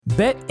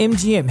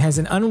BetMGM has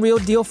an unreal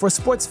deal for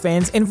sports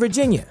fans in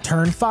Virginia.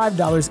 Turn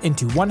 $5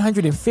 into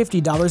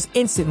 $150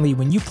 instantly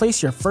when you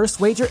place your first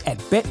wager at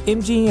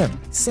BetMGM.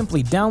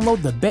 Simply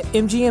download the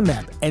BetMGM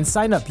app and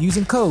sign up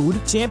using code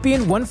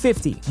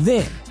Champion150.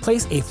 Then,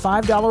 place a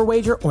 $5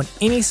 wager on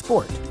any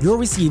sport. You'll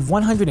receive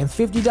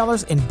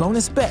 $150 in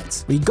bonus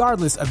bets,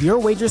 regardless of your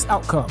wager's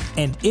outcome.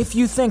 And if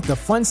you think the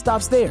fun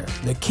stops there,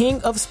 the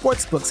King of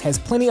Sportsbooks has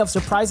plenty of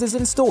surprises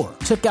in store.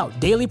 Check out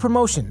daily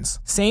promotions,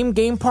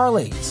 same-game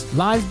parlays,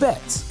 live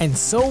bets, and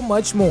so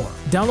much more.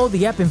 Download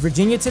the app in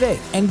Virginia today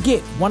and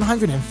get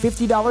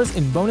 $150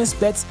 in bonus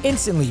bets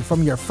instantly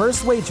from your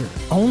first wager.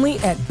 Only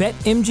at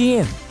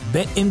BetMGM.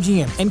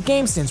 BetMGM and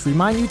GameSense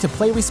remind you to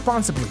play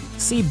responsibly.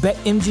 See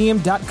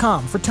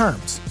BetMGM.com for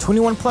terms.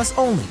 21 plus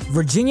only.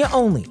 Virginia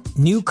only.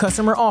 New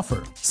customer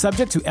offer.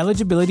 Subject to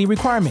eligibility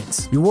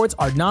requirements. Rewards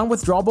are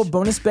non-withdrawable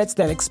bonus bets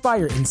that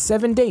expire in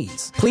 7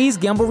 days. Please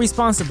gamble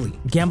responsibly.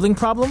 Gambling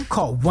problem?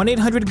 Call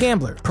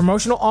 1-800-GAMBLER.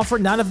 Promotional offer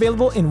not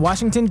available in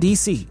Washington,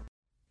 D.C.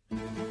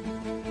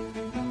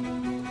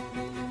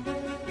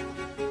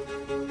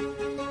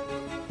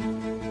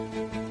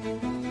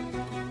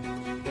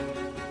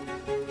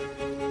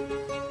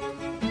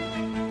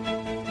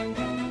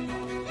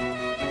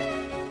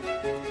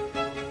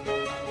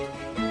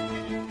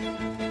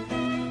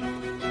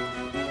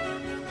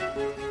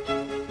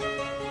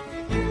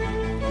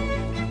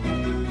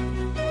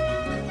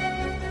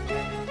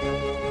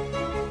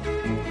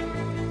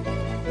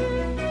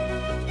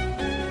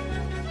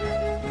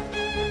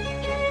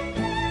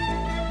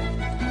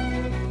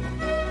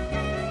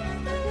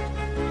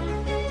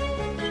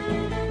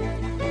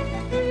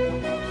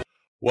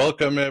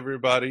 Welcome,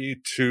 everybody,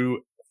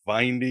 to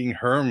Finding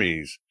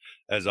Hermes.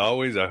 As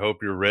always, I hope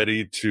you're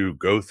ready to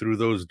go through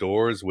those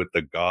doors with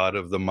the God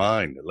of the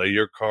Mind. Lay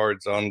your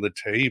cards on the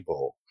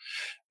table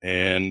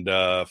and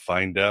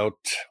find out,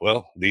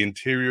 well, the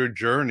interior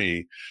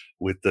journey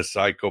with the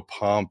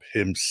psychopomp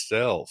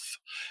himself.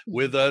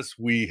 With us,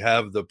 we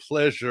have the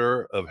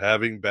pleasure of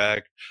having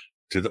back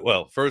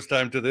first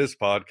time to this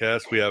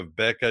podcast, we have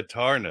Becca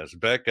Tarnas.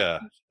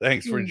 Becca,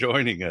 thanks for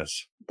joining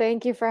us.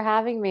 Thank you for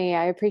having me.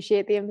 I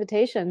appreciate the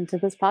invitation to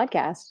this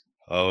podcast.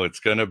 Oh,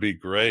 it's going to be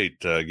great.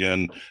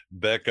 Again,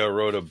 Becca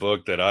wrote a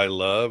book that I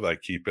love. I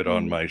keep it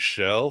on my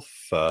shelf.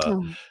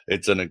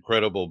 It's an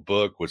incredible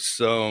book with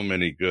so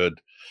many good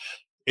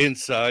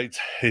insights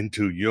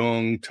into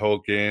Jung,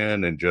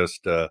 Tolkien, and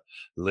just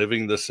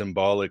living the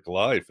symbolic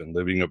life and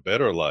living a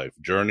better life.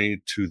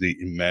 Journey to the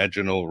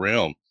Imaginal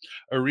Realm.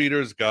 A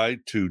reader's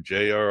guide to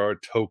J.R.R.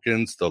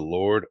 Tolkien's The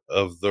Lord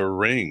of the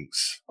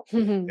Rings.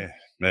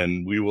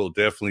 And we will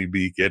definitely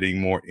be getting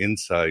more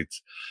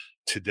insights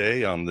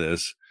today on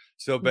this.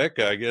 So,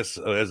 Becca, I guess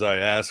as I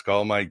ask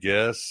all my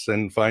guests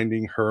and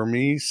Finding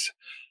Hermes,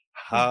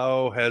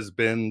 how has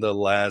been the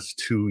last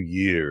 2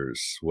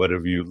 years? What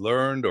have you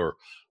learned, or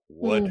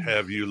what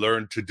have you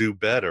learned to do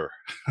better?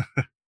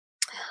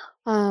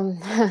 I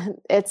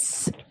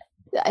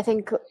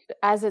think,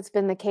 as it's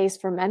been the case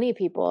for many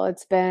people,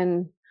 it's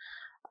been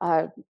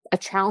a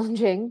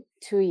challenging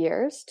 2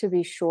 years, to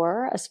be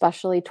sure,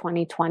 especially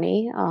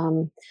 2020.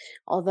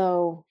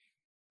 Although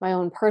my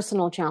own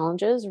personal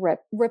challenges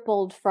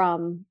rippled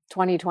from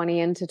 2020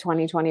 into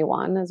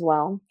 2021 as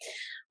well.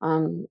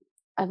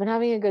 I've been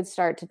having a good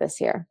start to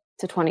this year,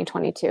 to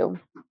 2022.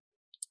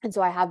 And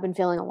so I have been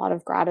feeling a lot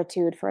of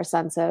gratitude for a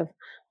sense of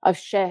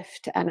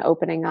shift and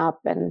opening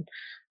up, and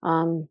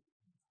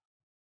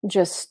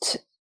just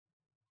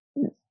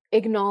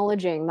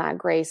acknowledging that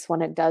grace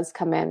when it does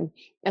come in,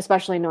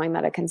 especially knowing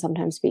that it can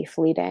sometimes be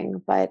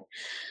fleeting. But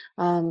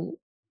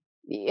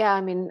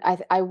I mean,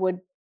 I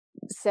would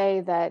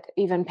say that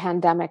even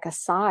pandemic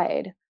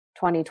aside,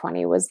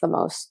 2020 was the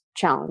most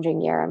challenging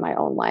year in my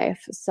own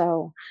life.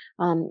 So,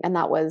 and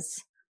that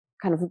was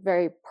kind of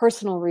very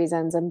personal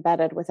reasons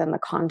embedded within the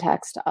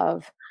context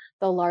of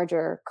the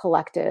larger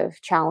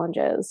collective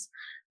challenges.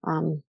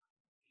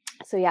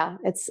 So yeah,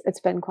 it's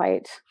been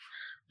quite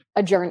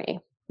a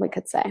journey, we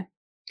could say.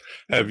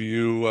 Have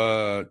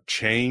you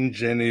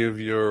changed any of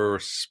your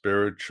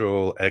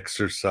spiritual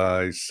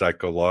exercise,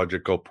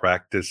 psychological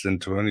practice in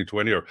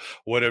 2020, or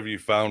what have you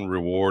found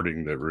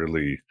rewarding that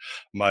really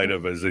might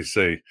have, as they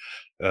say,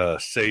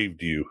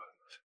 saved you?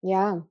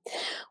 Yeah.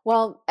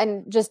 Well,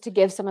 and just to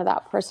give some of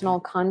that personal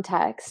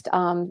context,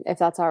 if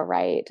that's all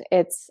right,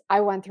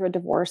 I went through a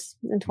divorce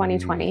in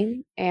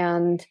 2020,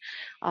 and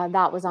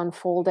that was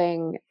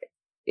unfolding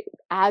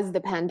as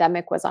the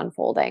pandemic was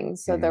unfolding.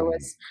 So there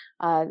was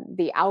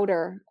the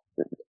outer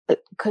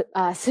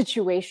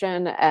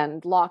situation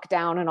and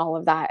lockdown and all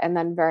of that, and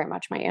then very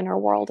much my inner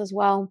world as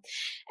well.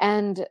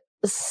 And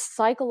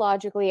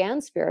psychologically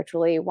and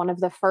spiritually, one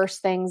of the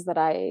first things that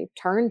I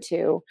turned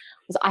to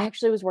was I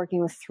actually was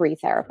working with 3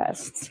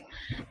 therapists.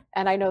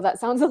 And I know that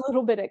sounds a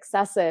little bit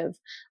excessive.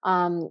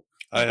 I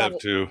have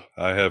two.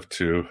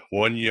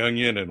 One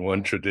Jungian and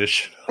one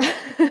traditional.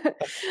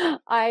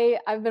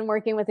 I've been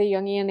working with a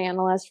Jungian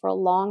analyst for a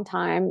long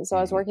time. So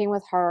I was working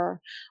with her.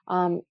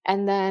 And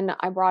then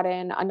I brought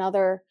in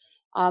another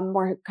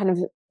more kind of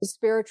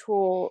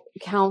spiritual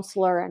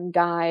counselor and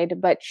guide,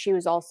 but she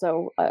was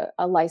also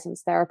a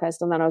licensed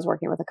therapist. And then I was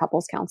working with a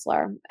couples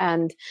counselor.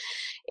 And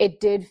it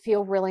did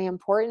feel really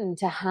important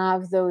to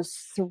have those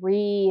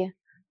three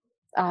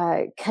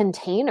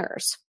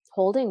containers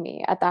holding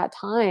me at that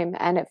time.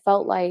 And it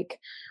felt like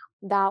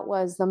that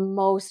was the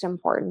most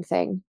important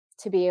thing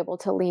to be able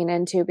to lean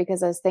into,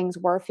 because as things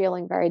were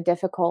feeling very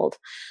difficult,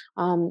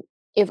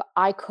 if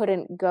I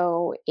couldn't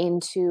go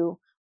into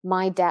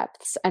my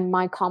depths and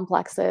my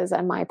complexes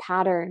and my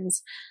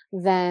patterns,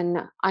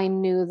 then I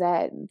knew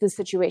that the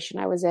situation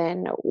I was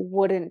in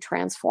wouldn't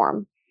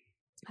transform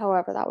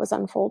however that was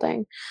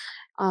unfolding.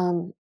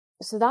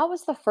 So that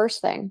was the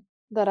first thing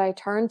that I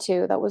turned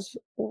to that was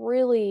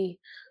really,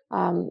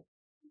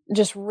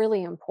 just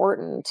really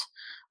important.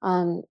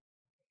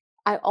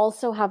 I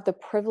also have the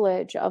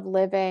privilege of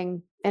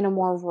living in a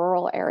more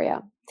rural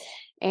area.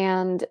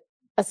 And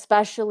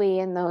especially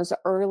in those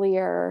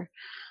earlier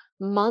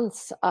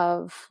months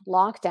of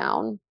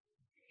lockdown,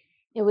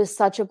 it was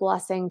such a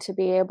blessing to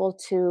be able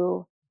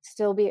to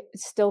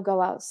still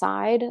go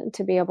outside,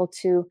 to be able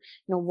to,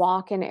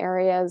 walk in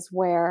areas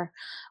where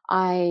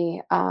I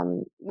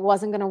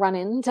wasn't going to run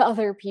into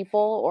other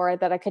people, or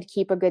that I could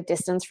keep a good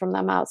distance from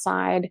them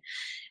outside.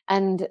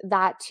 And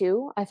that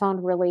too, I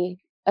found really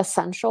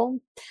essential.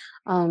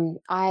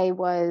 I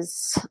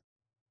was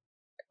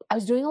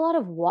doing a lot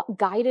of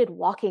guided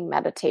walking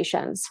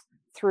meditations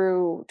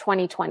through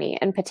 2020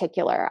 in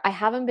particular. I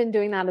haven't been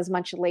doing that as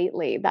much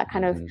lately. That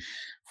kind of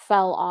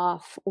fell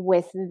off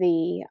with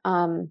the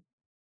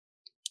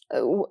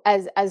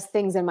as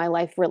things in my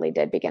life really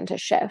did begin to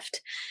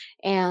shift.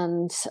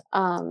 And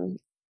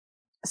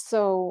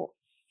so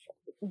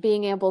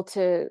being able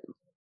to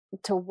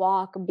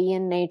walk, be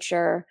in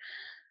nature,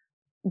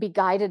 be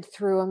guided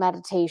through a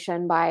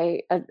meditation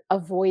by a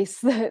voice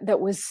that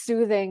was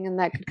soothing and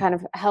that could kind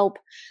of help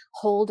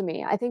hold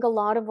me. I think a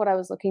lot of what I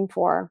was looking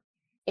for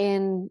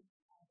in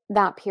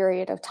that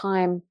period of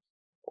time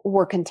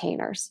were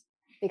containers,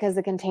 because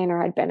the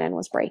container I'd been in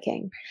was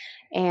breaking.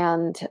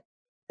 And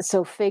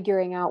so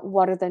figuring out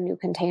what are the new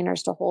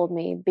containers to hold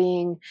me,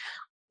 being,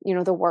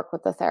 the work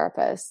with the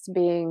therapist,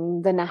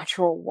 being the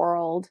natural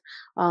world,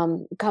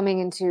 coming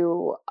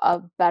into a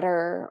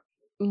better,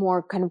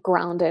 more kind of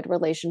grounded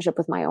relationship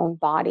with my own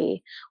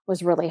body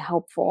was really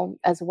helpful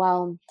as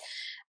well.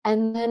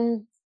 And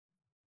then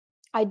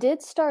I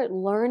did start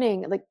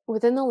learning, like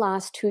within the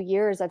last 2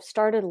 years, I've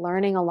started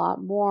learning a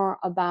lot more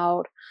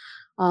about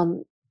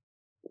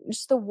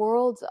just the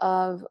worlds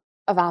of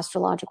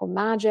astrological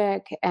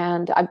magic.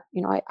 And I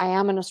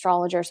am an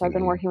astrologer, so I've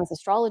been working with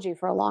astrology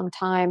for a long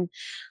time,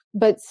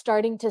 but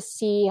starting to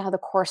see how the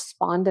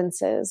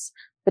correspondences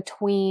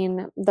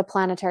between the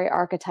planetary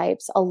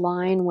archetypes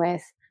align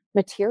with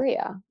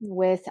materia,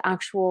 with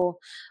actual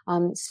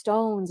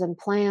stones and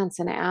plants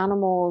and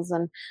animals,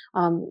 and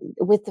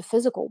with the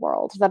physical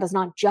world that is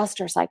not just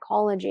our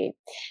psychology.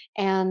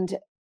 And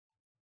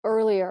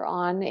earlier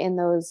on in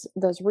those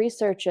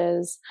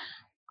researches,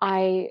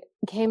 I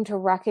came to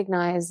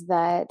recognize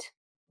that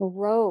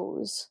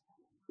rose,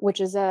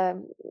 which is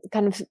a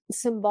kind of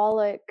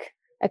symbolic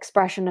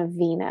expression of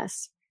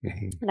Venus,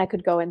 and I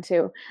could go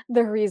into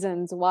the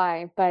reasons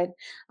why, but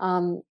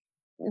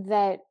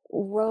that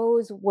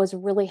rose was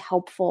really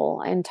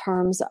helpful in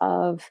terms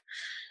of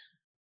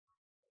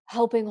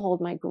helping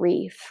hold my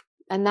grief.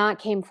 And that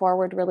came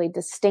forward really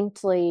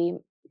distinctly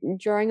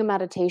during a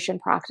meditation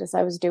practice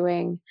I was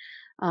doing.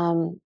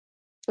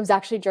 It was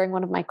actually during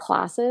one of my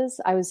classes.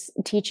 I was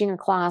teaching a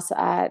class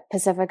at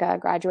Pacifica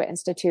Graduate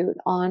Institute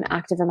on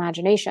active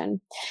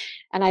imagination.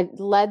 And I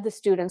led the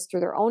students through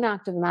their own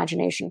active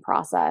imagination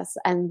process.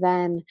 And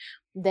then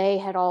they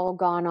had all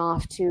gone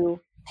off to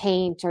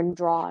paint and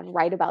draw and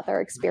write about their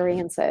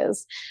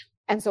experiences.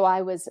 And so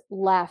I was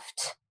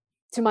left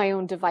to my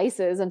own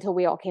devices until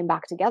we all came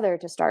back together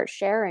to start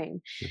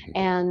sharing.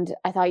 And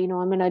I thought, I'm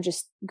going to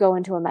just go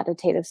into a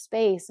meditative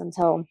space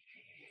until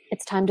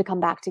it's time to come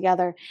back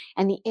together.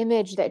 And the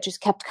image that just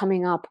kept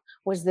coming up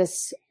was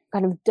this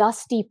kind of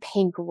dusty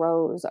pink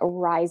rose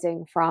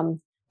arising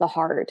from the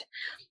heart.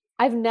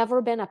 I've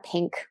never been a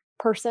pink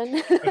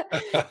person.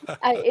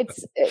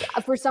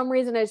 For some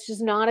reason, it's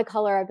just not a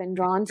color I've been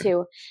drawn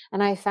to.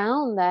 And I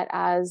found that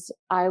as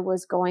I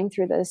was going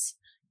through this,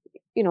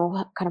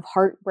 kind of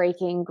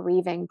heartbreaking,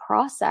 grieving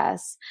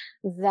process,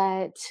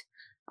 that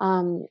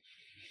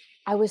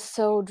I was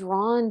so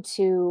drawn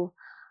to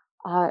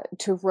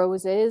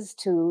roses,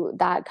 to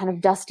that kind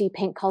of dusty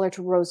pink color,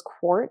 to rose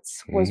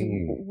quartz was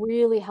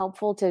really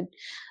helpful to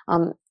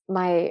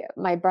my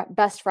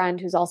best friend,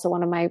 who's also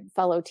one of my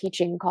fellow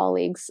teaching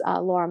colleagues,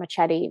 Laura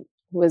Machete,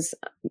 who was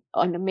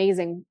an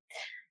amazing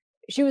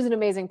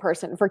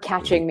person for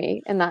catching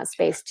me in that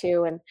space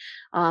too.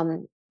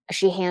 And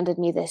she handed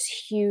me this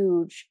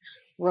huge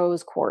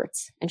rose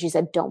quartz and she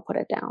said, "Don't put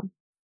it down."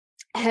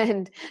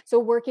 And so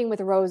working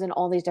with rose in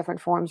all these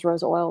different forms,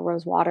 rose oil,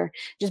 rose water,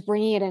 just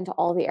bringing it into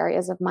all the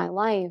areas of my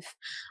life,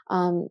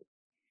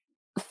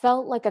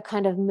 felt like a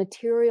kind of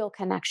material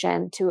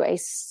connection to a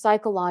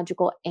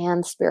psychological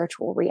and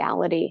spiritual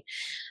reality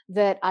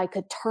that I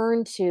could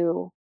turn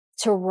to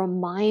to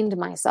remind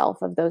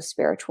myself of those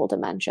spiritual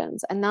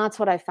dimensions. And that's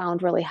what I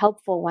found really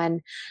helpful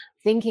when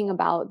thinking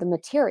about the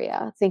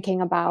materia,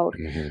 thinking about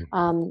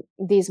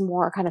these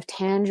more kind of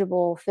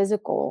tangible,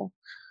 physical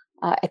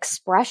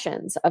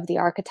expressions of the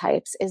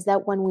archetypes, is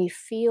that when we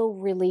feel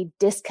really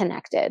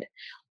disconnected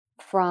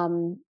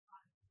from,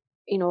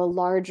 a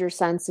larger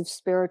sense of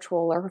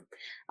spiritual or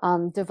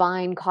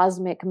divine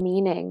cosmic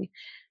meaning,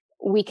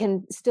 we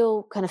can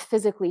still kind of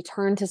physically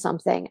turn to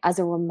something as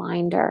a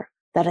reminder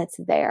that it's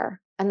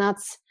there. And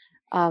that's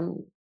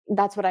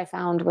what I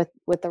found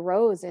with the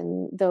rose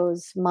in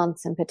those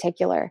months in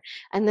particular.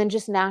 And then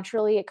just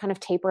naturally it kind of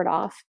tapered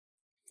off.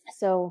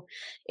 So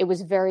it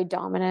was very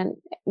dominant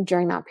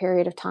during that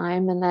period of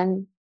time. And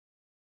then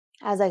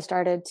as I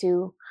started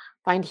to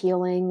find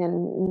healing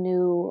and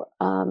new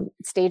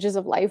stages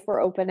of life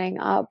were opening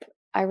up,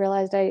 I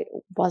realized I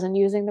wasn't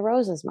using the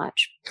rose as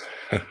much.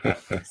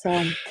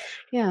 So,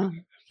 yeah.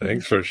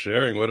 Thanks for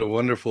sharing. What a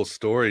wonderful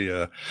story.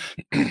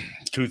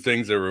 Two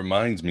things that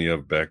reminds me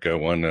of, Becca.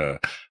 One,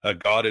 a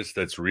goddess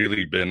that's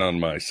really been on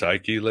my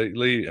psyche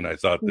lately, and I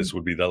thought this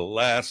would be the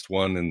last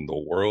one in the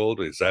world,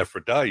 is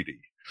Aphrodite.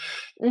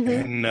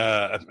 And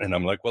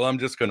I'm like, well, I'm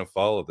just going to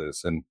follow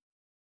this. And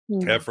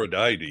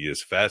Aphrodite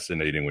is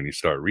fascinating when you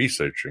start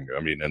researching.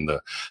 I mean, in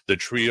the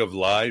Tree of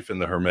Life and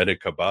the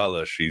Hermetic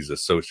Kabbalah, she's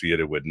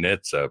associated with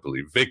Netza, I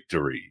believe,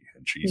 victory,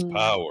 and she's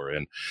power.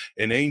 And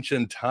in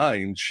ancient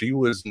times, she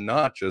was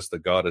not just the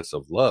goddess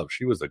of love;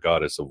 she was the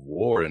goddess of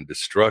war and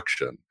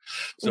destruction.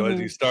 So as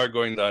you start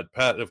going that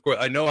path, of course,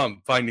 I know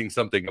I'm finding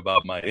something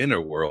about my inner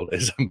world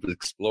as I'm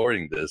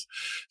exploring this.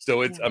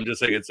 So I'm just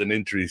saying it's an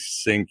interesting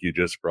sync. You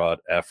just brought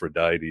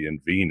Aphrodite and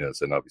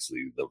Venus, and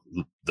obviously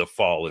the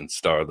fallen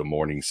star, the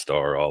morning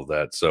star, all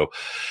that. So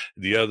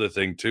the other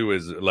thing too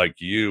is, like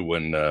you,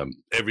 when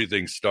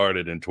everything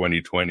started in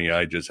 2020,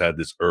 I just had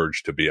this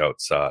urge to be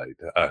outside.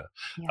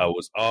 I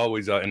was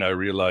always out, and I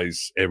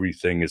realized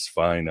everything is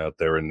fine out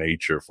there in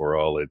nature for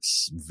all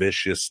its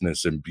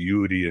viciousness and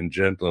beauty and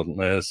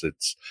gentleness.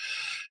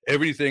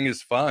 Everything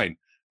is fine.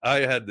 I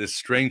had this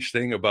strange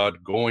thing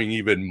about going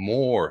even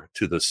more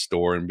to the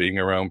store and being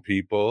around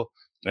people.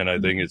 And I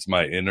think it's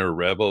my inner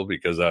rebel,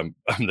 because I'm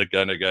the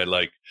kind of guy,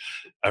 like,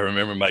 I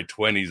remember my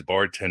 20s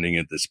bartending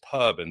at this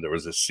pub, and there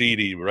was a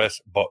seedy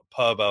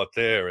pub out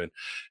there, and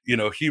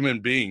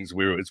human beings,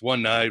 it's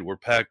one night, we're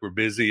packed, we're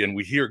busy, and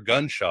we hear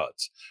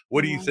gunshots.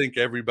 What do you think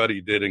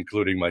everybody did,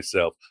 including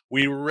myself?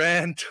 We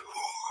ran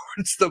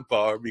towards the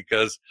bar,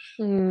 because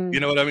you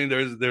know what I mean?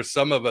 There's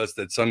some of us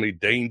that suddenly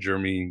danger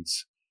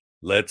means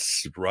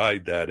let's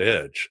ride that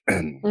edge.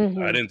 And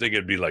I didn't think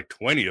it'd be like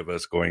 20 of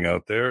us going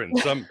out there, and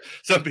some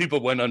people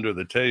went under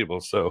the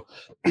table. So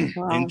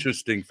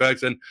interesting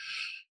facts. And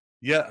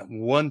yeah,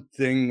 one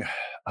thing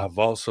I've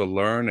also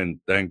learned, and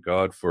thank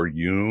God for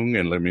Jung,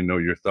 and let me know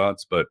your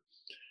thoughts, but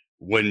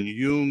when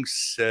Jung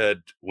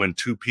said when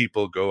two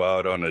people go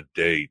out on a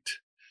date,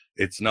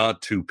 it's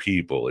not two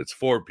people, it's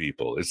four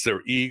people. It's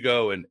their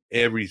ego and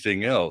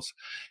everything else.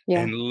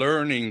 And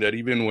learning that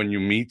even when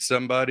you meet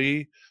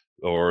somebody,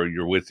 or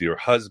you're with your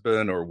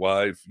husband or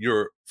wife,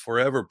 you're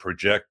forever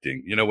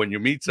projecting. When you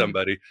meet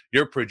somebody,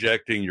 you're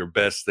projecting your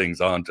best things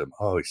onto them.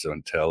 Oh, he's so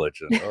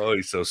intelligent. Oh,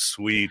 he's so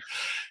sweet.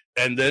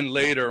 And then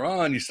later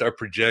on, you start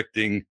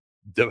projecting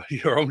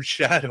your own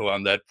shadow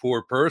on that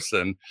poor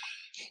person.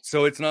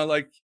 So it's not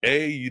like,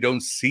 A, you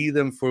don't see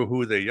them for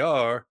who they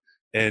are,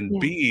 and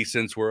B,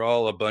 since we're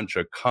all a bunch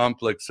of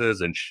complexes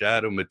and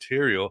shadow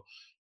material,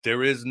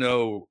 there is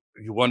no,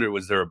 you wonder,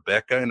 was there a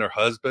Becca and her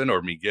husband,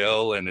 or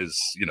Miguel and his,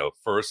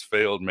 first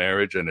failed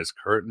marriage and his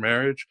current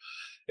marriage?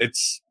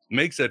 It's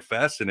makes it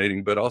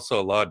fascinating, but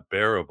also a lot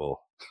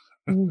bearable.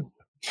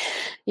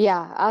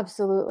 Yeah,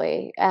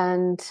 absolutely.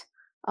 And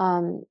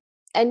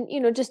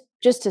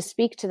just to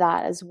speak to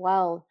that as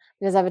well,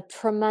 because I have a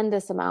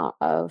tremendous amount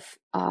of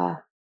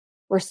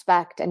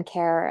respect and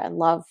care and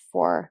love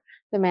for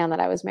the man that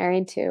I was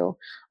married to,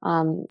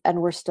 and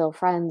we're still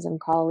friends and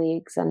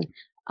colleagues, and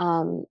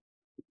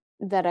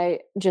that I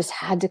just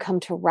had to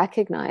come to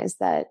recognize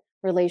that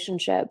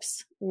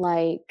relationships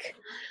like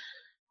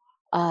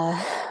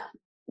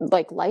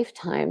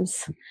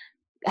lifetimes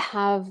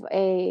have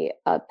a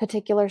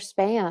particular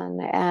span,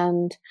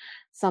 and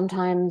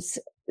sometimes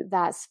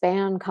that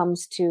span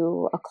comes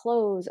to a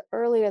close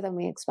earlier than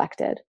we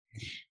expected.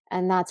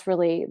 And that's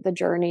really the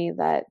journey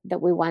that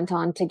we went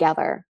on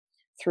together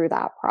through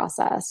that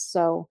process.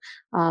 So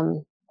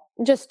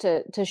just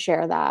to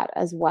share that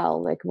as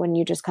well, like when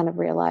you just kind of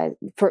realize,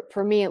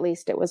 for me at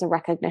least, it was a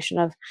recognition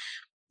of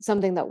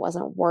something that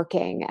wasn't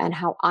working and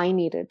how I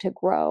needed to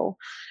grow.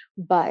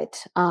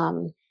 But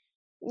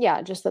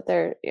just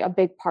that a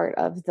big part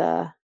of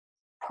the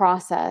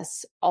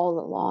process all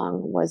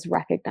along was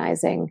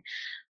recognizing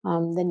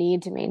the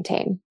need to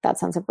maintain that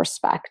sense of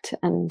respect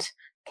and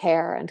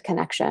care and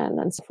connection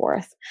and so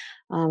forth.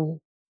 And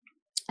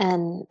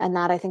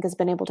that, I think, has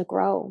been able to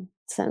grow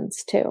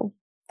since too.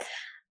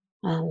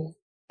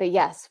 But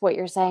yes, what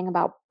you're saying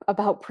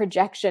about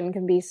projection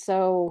can be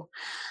so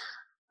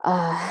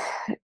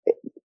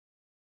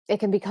it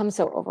can become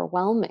so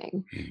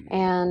overwhelming.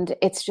 And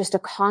it's just a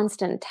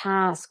constant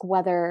task,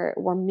 whether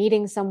we're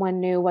meeting someone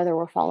new, whether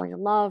we're falling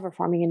in love or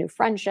forming a new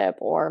friendship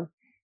or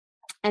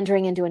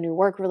entering into a new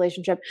work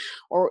relationship,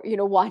 or,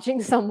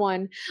 watching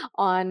someone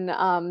on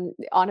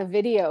a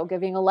video,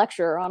 giving a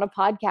lecture, or on a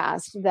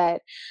podcast,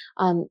 that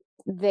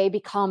they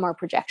become our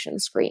projection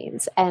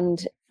screens,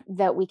 and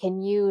that we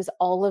can use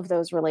all of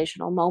those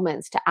relational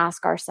moments to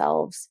ask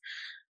ourselves,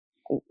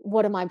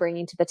 what am I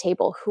bringing to the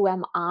table? Who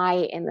am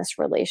I in this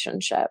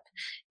relationship?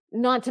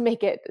 Not to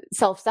make it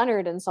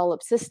self-centered and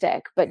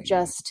solipsistic, but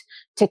just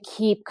to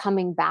keep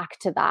coming back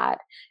to that.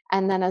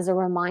 And then as a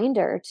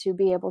reminder to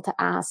be able to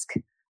ask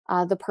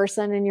the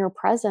person in your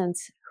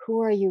presence,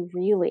 who are you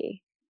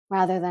really,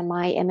 rather than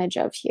my image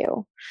of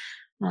you?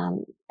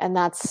 And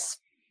that's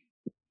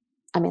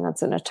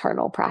an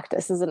eternal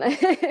practice, isn't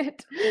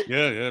it?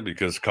 Yeah,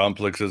 because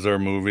complexes are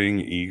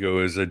moving, ego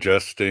is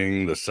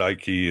adjusting, the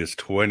psyche is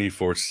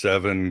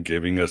 24/7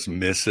 giving us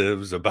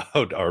missives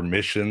about our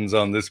missions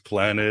on this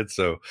planet.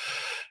 So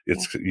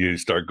you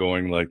start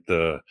going like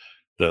the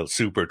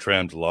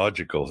Supertramp's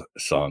Logical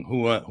song,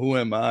 who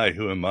am I?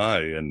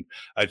 And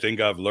I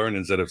think I've learned,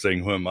 instead of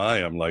saying who am I,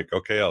 I'm like,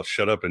 okay, I'll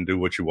shut up and do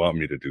what you want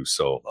me to do.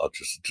 So I'll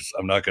just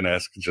I'm not going to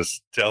ask,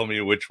 just tell me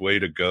which way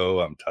to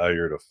go. I'm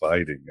tired of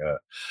fighting.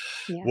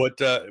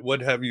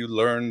 What have you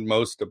learned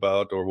most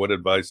about, or what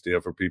advice do you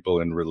have for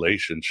people in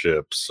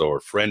relationships or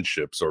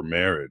friendships or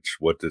marriage?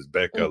 What does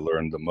Becca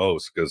learn the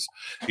most? Because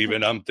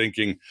even I'm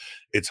thinking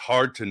it's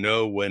hard to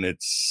know when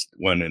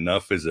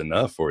enough is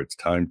enough, or it's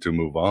time to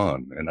move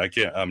on. And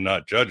I'm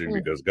not judging,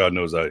 because God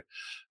knows I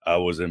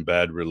was in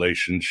bad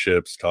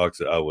relationships,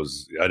 toxic.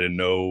 I didn't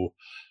know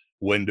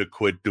when to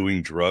quit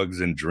doing drugs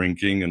and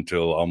drinking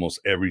until almost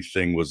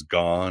everything was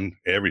gone.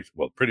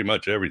 Pretty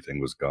much everything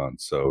was gone.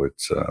 So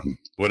it's,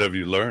 what have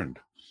you learned?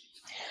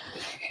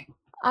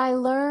 I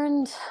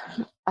learned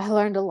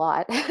a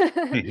lot.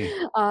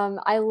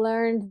 I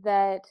learned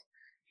that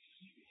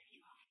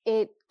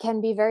it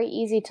can be very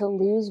easy to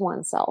lose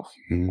oneself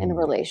in a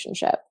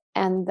relationship,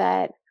 and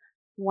that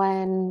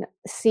when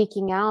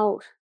seeking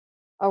out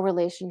a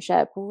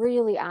relationship,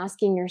 really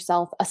asking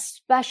yourself,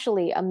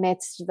 especially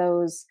amidst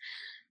those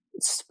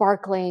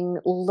sparkling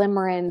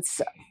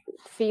limerence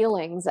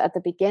feelings at the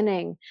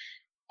beginning,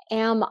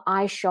 am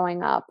I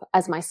showing up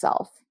as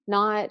myself?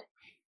 Not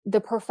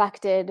the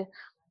perfected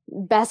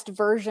best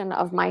version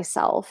of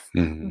myself,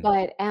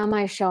 but am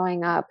I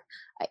showing up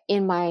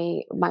in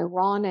my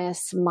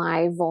rawness,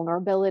 my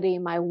vulnerability,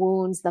 my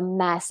wounds, the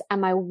mess?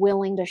 Am I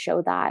willing to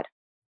show that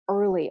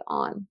early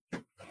on?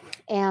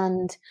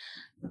 And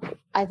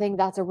I think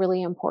that's a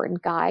really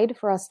important guide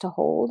for us to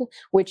hold,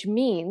 which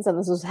means, and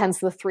this was hence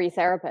the 3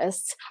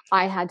 therapists,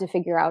 I had to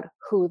figure out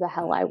who the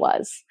hell I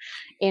was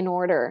in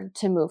order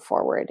to move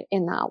forward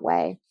in that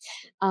way.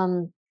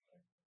 And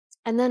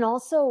then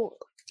also,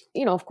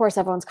 of course,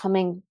 everyone's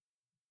coming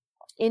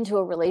into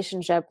a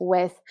relationship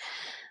with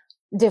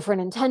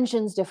different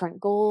intentions,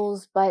 different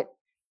goals, but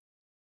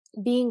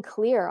being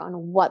clear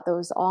on what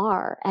those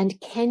are, and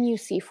can you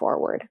see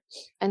forward?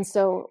 And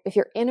so if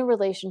you're in a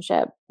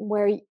relationship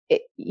where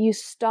you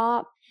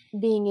stop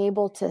being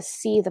able to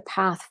see the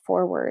path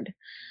forward,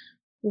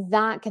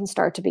 that can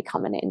start to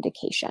become an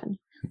indication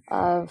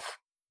of,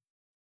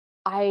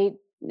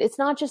 it's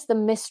not just the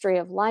mystery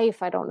of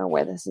life. I don't know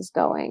where this is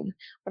going,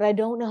 but I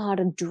don't know how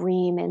to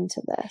dream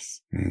into this.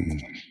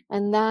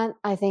 And that,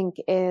 I think,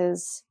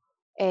 is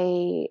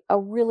a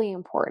really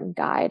important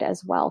guide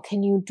as well.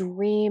 Can you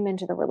dream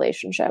into the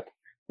relationship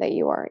that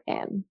you are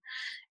in?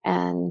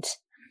 And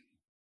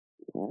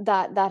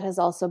that has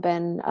also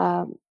been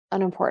an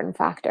important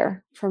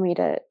factor for me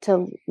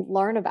to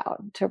learn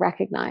about, to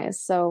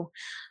recognize. So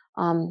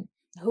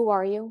who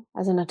are you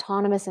as an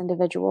autonomous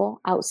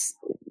individual?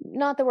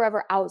 Not that we're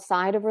ever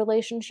outside of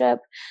relationship,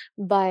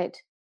 but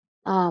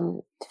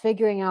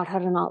figuring out how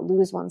to not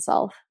lose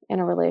oneself in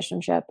a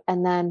relationship.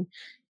 And then,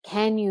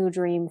 can you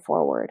dream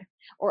forward?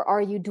 Or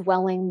are you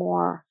dwelling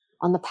more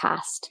on the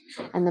past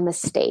and the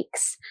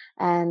mistakes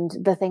and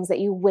the things that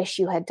you wish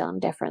you had done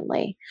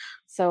differently?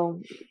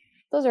 So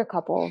those are a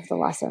couple of the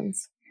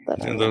lessons.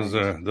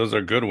 Those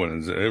are good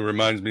ones. It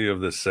reminds me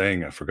of this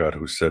saying, I forgot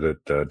who said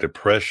it.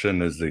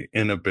 Depression is the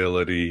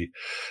inability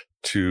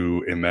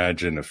to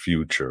imagine a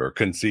future or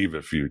conceive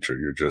a future.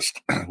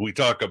 We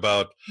talk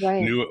about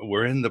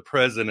we're in the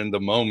present, in the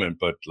moment,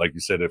 but like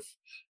you said, if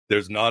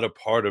there's not a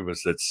part of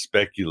us that's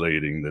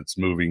speculating, that's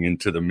moving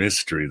into the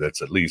mystery,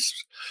 that's at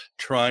least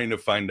trying to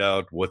find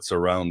out what's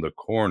around the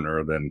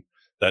corner, then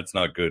that's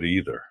not good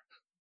either.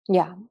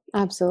 Yeah,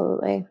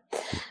 absolutely.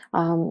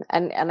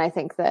 And I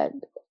think that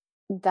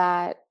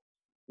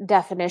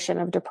definition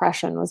of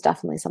depression was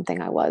definitely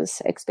something I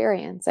was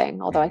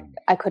experiencing, although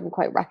I couldn't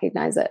quite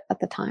recognize it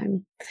at the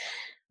time.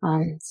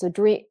 So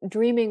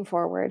dreaming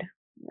forward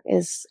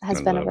has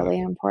been a really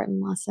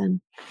important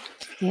lesson.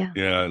 Yeah,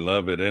 I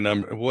love it.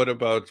 And what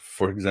about,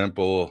 for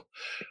example,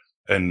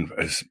 and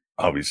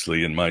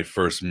obviously in my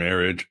first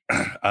marriage,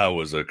 I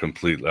was my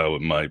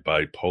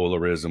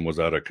bipolarism was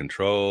out of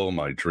control.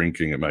 My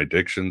drinking and my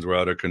addictions were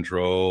out of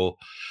control.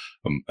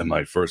 And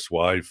my first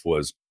wife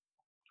was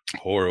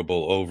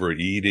horrible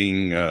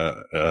overeating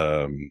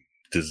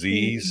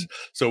disease.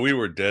 So we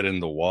were dead in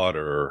the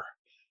water.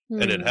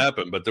 And it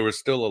happened, but there was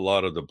still a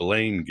lot of the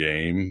blame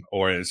game,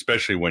 or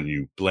especially when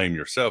you blame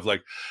yourself.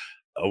 Like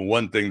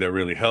one thing that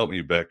really helped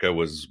me, Becca,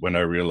 was when I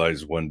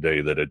realized one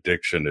day that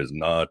addiction is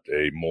not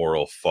a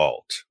moral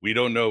fault. We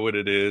don't know what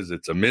it is.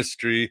 It's a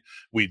mystery.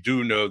 We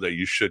do know that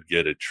you should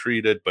get it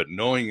treated, but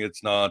knowing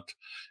it's not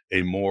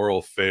a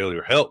moral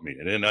failure helped me.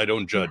 And then I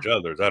don't judge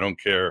others. I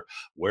don't care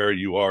where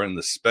you are in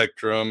the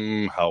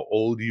spectrum, how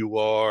old you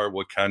are,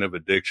 what kind of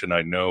addiction.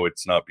 I know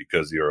it's not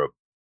because you're a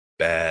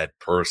bad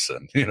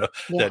person,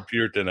 that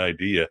Puritan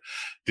idea.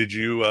 Did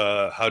you,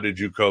 how did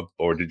you cope,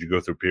 or did you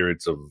go through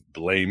periods of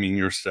blaming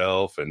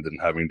yourself and then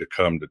having to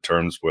come to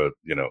terms with,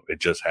 it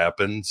just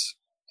happens?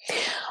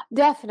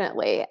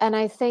 Definitely. And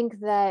I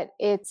think that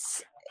it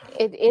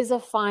is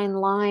a fine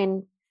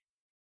line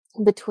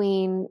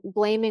between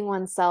blaming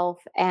oneself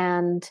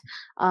and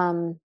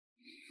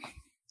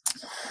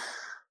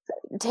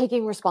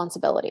taking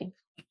responsibility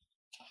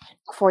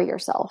for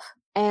yourself.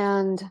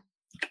 And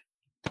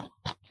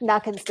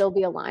that can still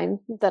be a line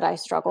that I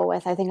struggle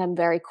with. I think I'm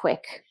very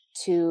quick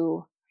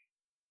to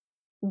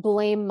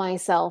blame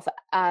myself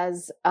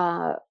as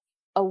a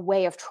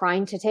way of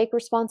trying to take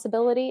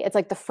responsibility. It's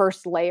like the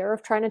first layer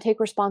of trying to take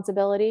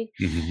responsibility.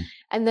 Mm-hmm.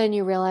 And then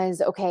you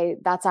realize, okay,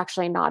 that's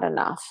actually not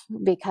enough,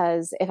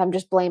 because if I'm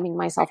just blaming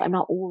myself, I'm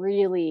not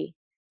really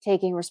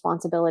taking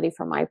responsibility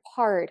for my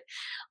part.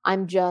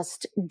 I'm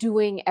just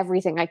doing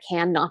everything I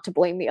can not to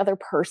blame the other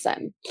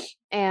person.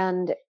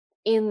 And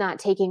in that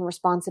taking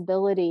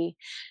responsibility,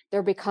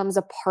 there becomes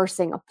a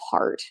parsing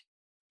apart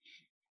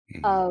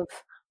of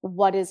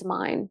what is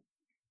mine,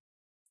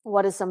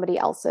 what is somebody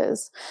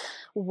else's,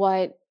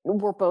 what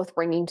we're both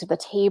bringing to the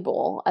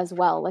table as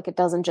well. Like, it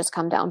doesn't just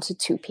come down to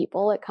two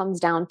people. It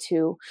comes down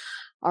to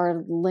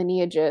our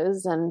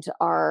lineages and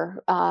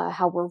our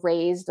how we're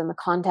raised and the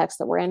context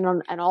that we're in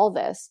and all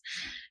this.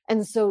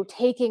 And so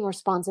taking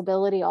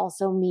responsibility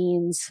also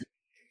means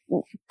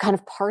kind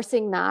of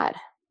parsing that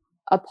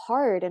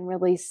apart and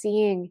really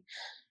seeing,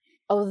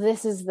 oh,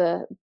 this is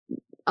the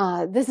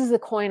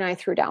coin I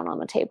threw down on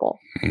the table,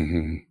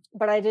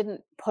 but I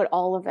didn't put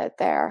all of it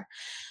there.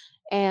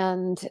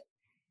 And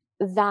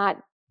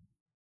that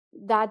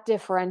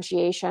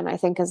differentiation, I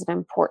think, is an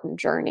important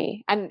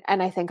journey. And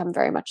I think I'm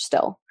very much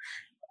still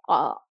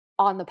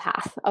on the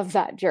path of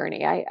that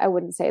journey. I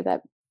wouldn't say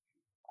that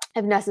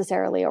I've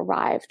necessarily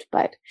arrived,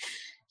 but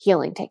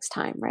healing takes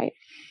time, right?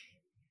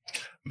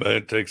 But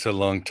it takes a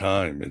long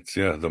time. It's,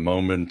 the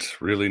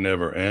moment really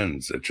never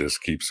ends. It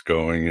just keeps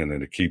going and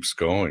it keeps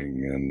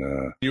going.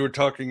 And you were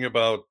talking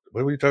about,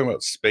 what were you talking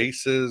about?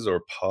 Spaces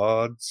or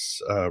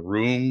pods,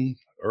 room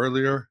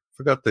earlier?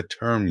 Forgot the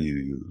term you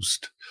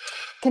used.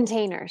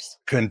 Containers.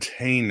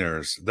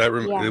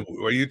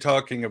 Were you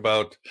talking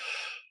about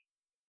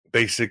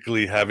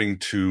basically having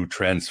to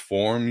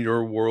transform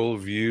your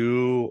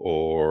worldview,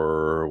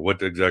 or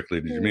what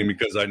exactly did you mean?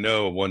 Because I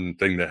know one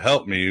thing that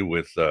helped me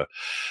with the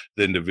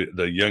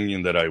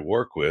youngin that I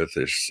work with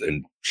is,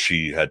 and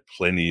she had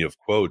plenty of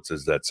quotes,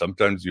 is that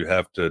sometimes you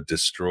have to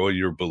destroy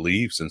your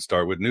beliefs and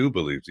start with new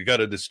beliefs. You got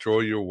to destroy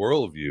your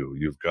worldview.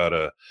 You've got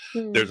to,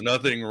 there's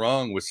nothing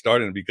wrong with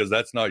starting, because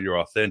that's not your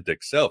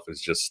authentic self.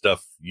 It's just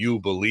stuff you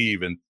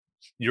believe and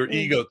your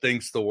ego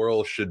thinks the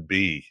world should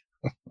be.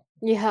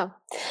 Yeah.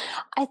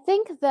 I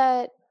think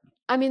that,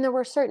 there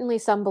were certainly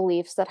some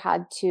beliefs that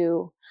had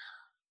to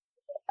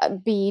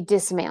be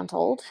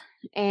dismantled,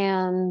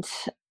 and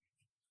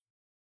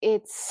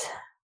it's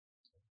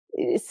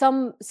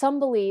some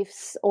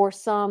beliefs or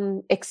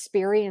some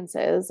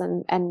experiences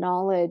and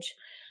knowledge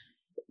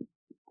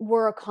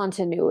were a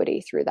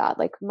continuity through that.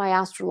 Like, my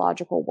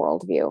astrological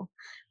worldview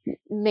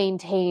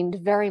maintained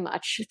very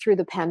much through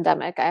the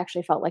pandemic. I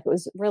actually felt like it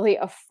was really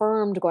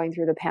affirmed going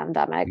through the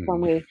pandemic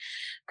when we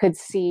could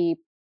see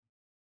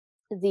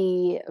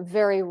the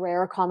very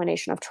rare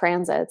combination of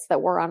transits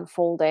that were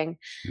unfolding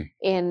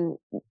in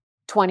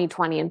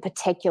 2020 in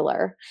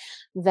particular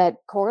that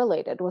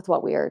correlated with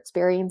what we are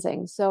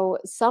experiencing. So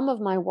some of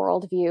my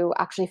worldview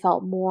actually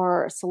felt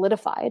more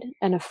solidified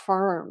and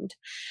affirmed.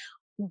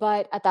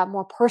 But at that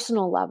more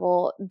personal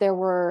level, there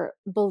were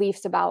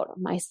beliefs about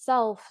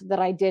myself that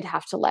I did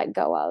have to let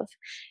go of.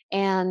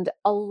 And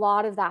a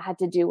lot of that had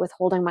to do with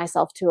holding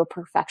myself to a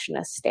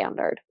perfectionist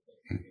standard,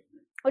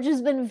 which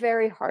has been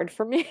very hard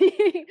for me.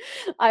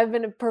 I've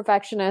been a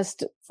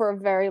perfectionist for a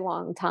very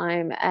long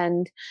time,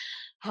 and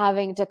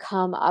having to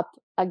come up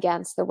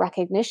against the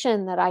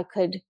recognition that I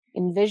could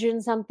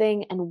envision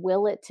something and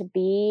will it to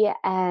be,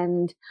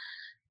 and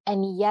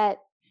yet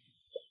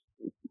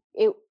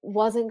it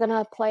wasn't going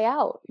to play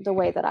out the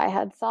way that I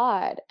had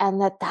thought,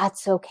 and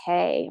that's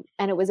okay.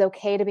 And it was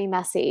okay to be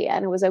messy,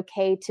 and it was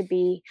okay to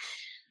be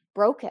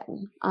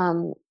broken.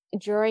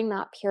 During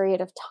that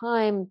period of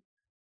time,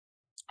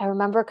 I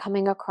remember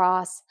coming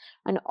across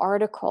an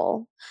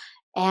article,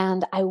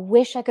 and I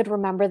wish I could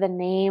remember the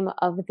name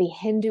of the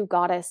Hindu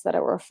goddess that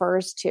it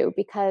refers to,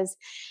 because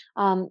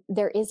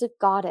there is a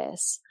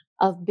goddess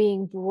of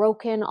being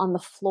broken on the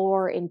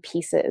floor in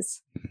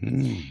pieces.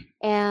 Mm.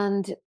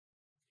 And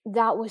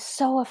that was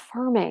so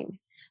affirming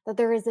that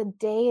there is a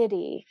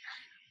deity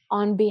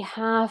on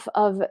behalf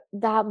of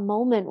that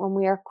moment when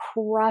we are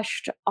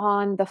crushed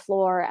on the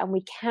floor and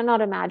we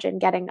cannot imagine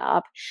getting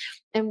up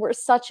and we're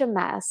such a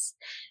mess.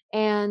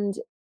 And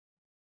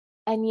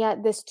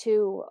yet this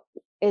too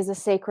is a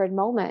sacred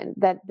moment,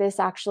 that this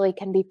actually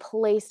can be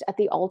placed at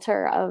the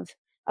altar of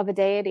a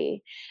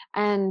deity.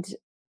 And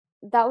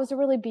that was a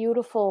really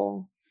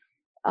beautiful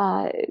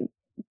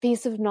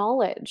piece of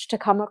knowledge to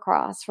come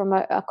across from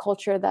a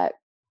culture that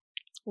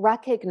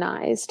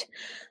recognized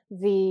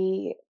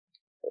the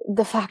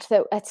fact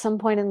that at some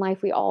point in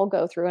life we all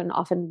go through, and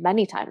often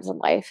many times in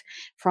life,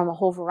 from a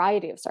whole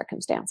variety of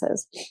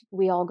circumstances,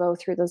 we all go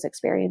through those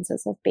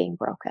experiences of being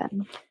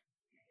broken.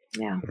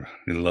 Yeah.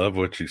 I love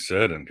what you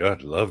said, and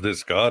God, love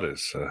this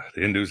goddess.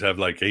 The Hindus have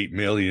like 8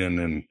 million,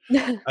 and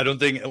I don't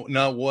think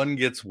not one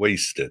gets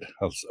wasted.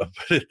 I'll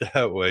put it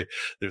that way.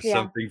 There's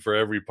something for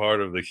every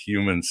part of the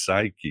human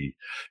psyche.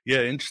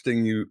 Yeah,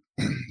 interesting.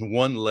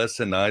 One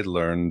lesson I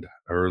learned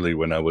early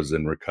when I was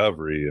in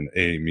recovery in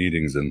AA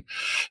meetings, and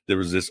there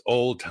was this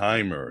old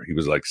timer. He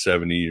was like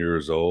 70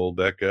 years old,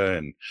 Becca,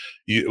 and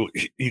you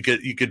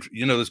could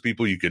those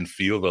people, you can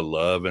feel the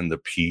love and the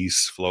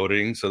peace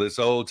floating. So this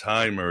old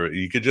timer,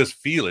 you could just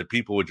feel it.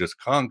 People would just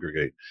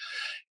congregate,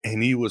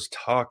 and he was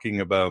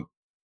talking about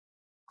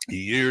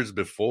years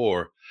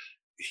before.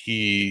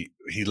 He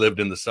lived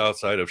in the south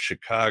side of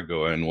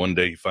Chicago, and one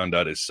day he found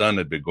out his son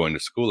had been going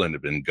to school and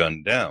had been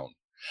gunned down.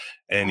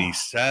 And he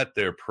sat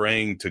there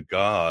praying to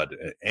God,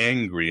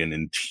 angry and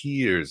in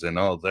tears and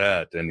all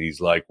that. And he's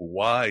like,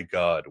 why,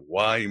 God?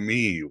 Why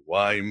me?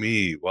 Why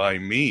me? Why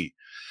me?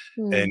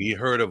 And he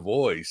heard a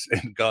voice,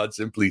 and God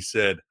simply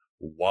said,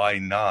 why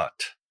not?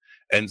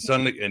 And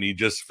suddenly, and he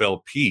just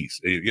felt peace.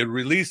 It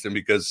released him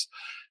because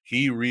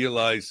he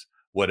realized,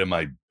 what, am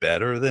I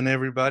better than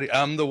everybody?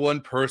 I'm the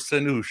one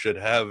person who should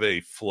have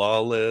a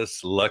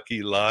flawless,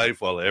 lucky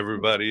life while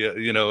everybody,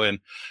 and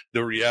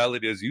the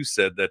reality, as you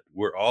said, that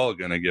we're all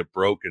going to get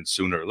broken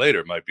sooner or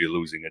later. It might be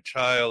losing a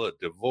child, a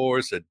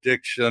divorce,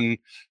 addiction,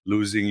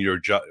 losing your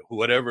job,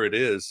 whatever it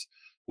is,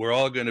 we're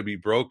all going to be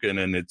broken.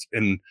 And it's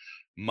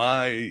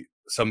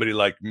somebody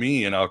like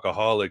me, an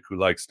alcoholic who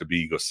likes to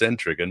be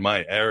egocentric, and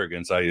my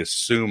arrogance, I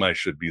assume I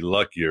should be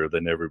luckier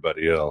than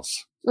everybody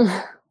else.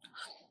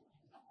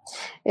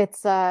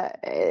 It's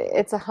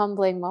a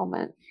humbling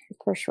moment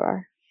for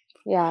sure.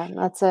 Yeah,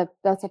 that's a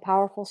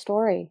powerful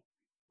story.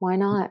 Why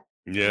not?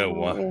 Yeah,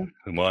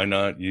 why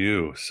not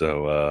you?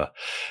 So,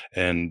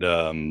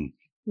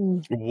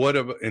 what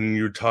about? And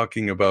you're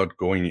talking about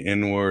going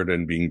inward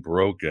and being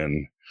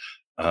broken.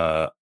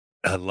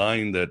 A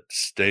line that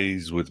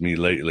stays with me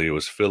lately, it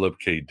was Philip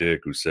K.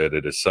 Dick who said,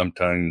 "It is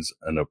sometimes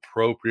an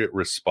appropriate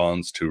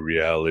response to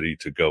reality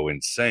to go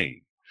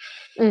insane."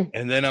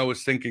 And then I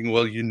was thinking,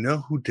 well,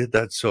 who did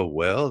that so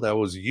well? That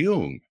was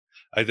Jung.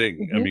 I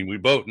think, I mean, we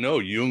both know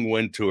Jung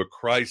went to a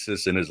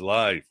crisis in his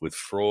life with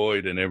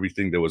Freud and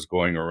everything that was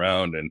going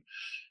around. And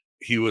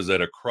he was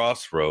at a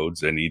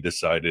crossroads, and he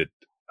decided,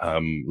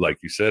 like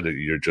you said,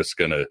 you're just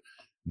going to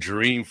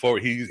dream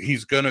forward.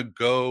 He's going to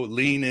go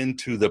lean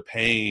into the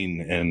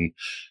pain and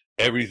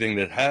everything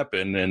that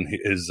happened. And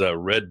his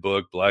red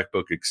book, black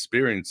book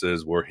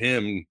experiences were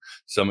him,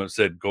 some have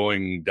said,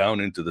 going down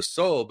into the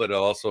soul, but it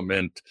also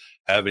meant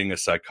having a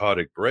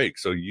psychotic break.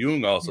 So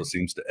Jung also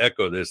seems to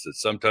echo this, that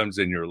sometimes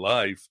in your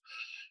life,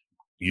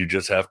 you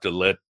just have to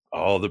let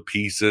all the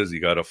pieces, you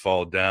got to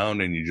fall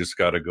down, and you just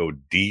got to go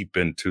deep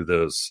into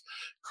those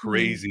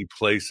crazy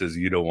places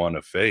you don't want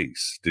to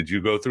face. Did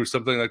you go through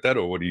something like that,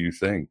 or what do you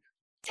think?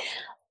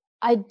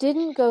 I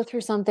didn't go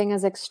through something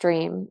as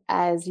extreme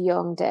as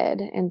Jung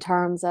did in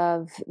terms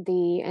of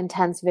the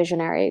intense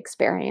visionary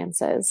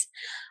experiences.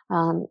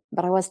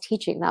 But I was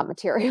teaching that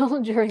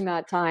material during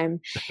that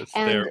time. It's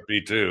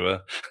therapy too. Huh?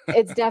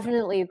 It's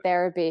definitely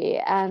therapy.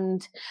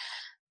 And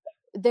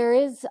there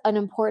is an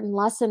important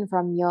lesson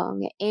from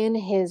Jung in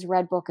his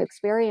Red Book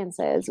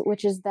experiences,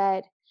 which is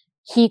that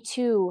he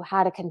too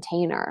had a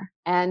container.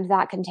 And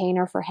that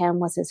container for him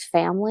was his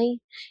family.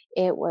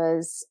 It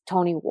was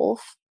Tony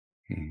Wolff,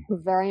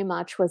 who very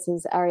much was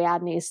his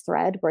Ariadne's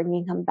thread,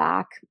 bringing him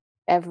back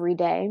every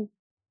day.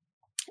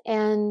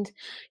 And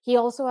he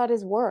also had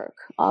his work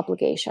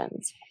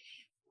obligations.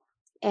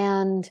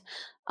 And,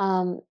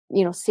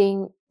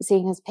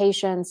 seeing his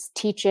patients,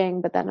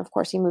 teaching, but then of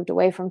course he moved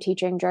away from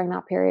teaching during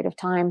that period of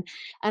time.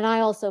 And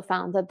I also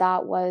found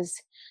that was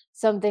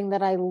something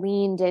that I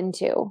leaned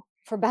into,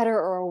 for better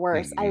or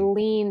worse. I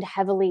leaned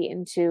heavily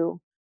into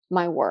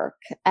my work,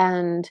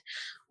 and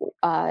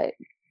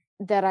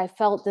that I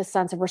felt this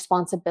sense of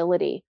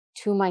responsibility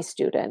to my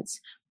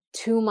students,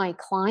 to my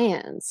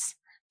clients,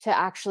 to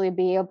actually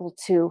be able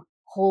to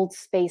hold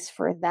space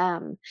for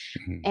them.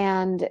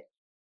 And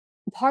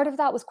part of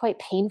that was quite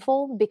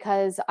painful,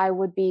 because I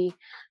would be,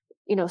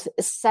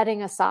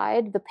 setting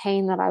aside the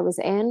pain that I was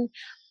in.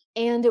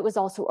 And it was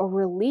also a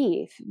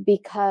relief,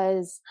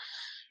 because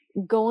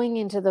going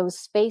into those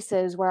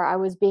spaces where I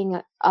was being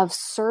of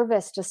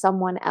service to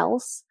someone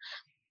else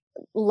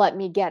let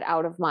me get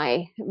out of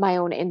my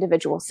own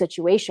individual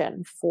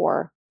situation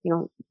for,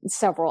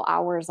 several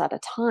hours at a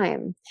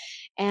time.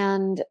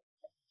 And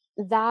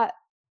that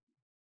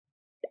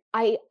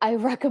I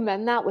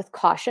recommend that with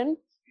caution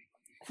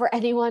for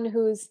anyone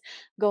who's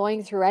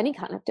going through any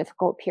kind of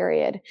difficult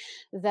period,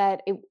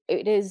 that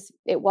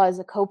it was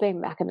a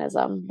coping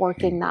mechanism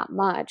working that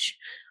much,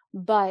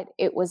 but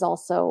it was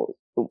also,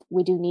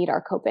 we do need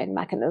our coping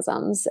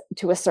mechanisms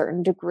to a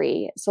certain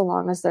degree, so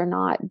long as they're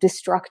not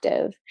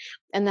destructive.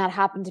 And that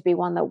happened to be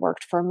one that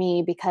worked for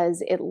me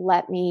because it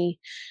let me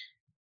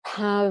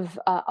have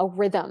a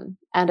rhythm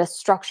and a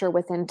structure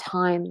within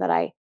time that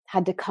I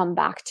had to come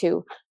back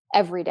to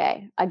every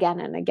day,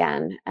 again and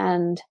again.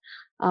 And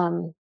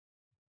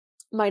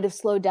might have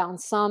slowed down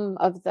some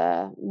of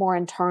the more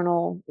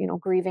internal,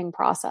 grieving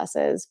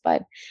processes,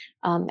 but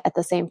at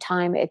the same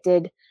time, it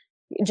did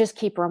just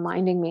keep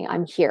reminding me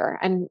I'm here.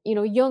 And,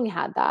 Jung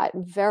had that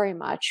very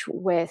much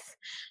with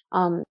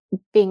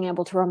being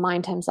able to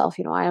remind himself,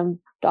 I am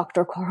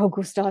Dr. Carl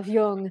Gustav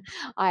Jung.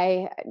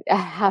 I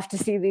have to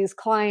see these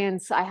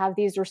clients. I have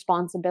these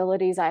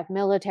responsibilities. I have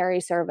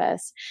military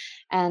service.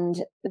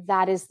 And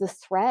that is the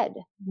thread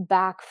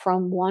back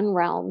from one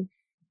realm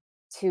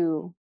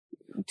to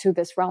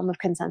this realm of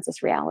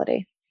consensus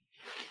reality.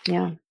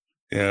 Yeah.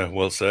 Yeah,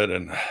 well said.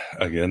 And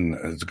again,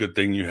 it's a good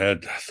thing you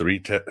had three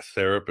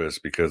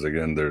therapists, because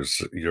again,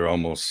 you're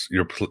on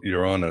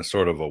a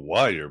sort of a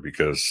wire,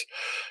 because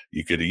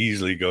you could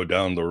easily go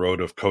down the road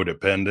of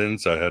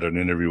codependence. I had an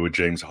interview with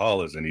James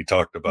Hollis and he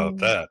talked about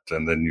that.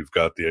 And then you've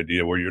got the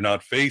idea where you're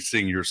not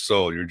facing your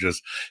soul. You're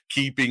just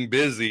keeping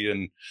busy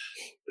and,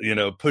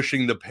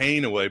 pushing the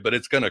pain away, but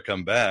it's going to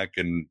come back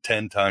and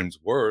 10 times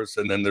worse.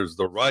 And then there's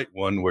the right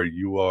one where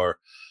you are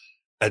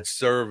at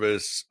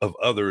service of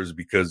others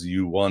because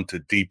you want to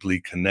deeply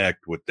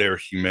connect with their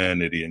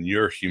humanity and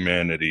your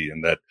humanity,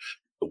 and that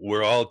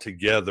we're all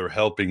together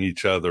helping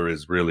each other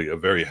is really a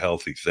very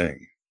healthy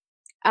thing.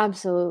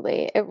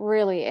 Absolutely. It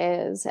really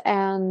is.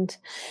 And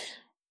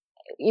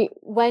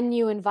when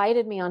you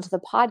invited me onto the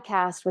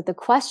podcast with the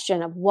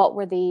question of what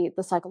were the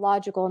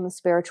psychological and the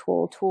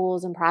spiritual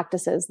tools and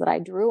practices that I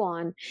drew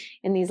on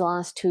in these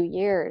last 2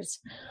 years,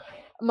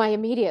 my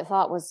immediate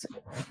thought was,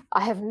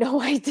 I have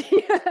no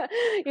idea.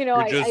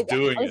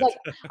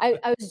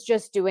 I was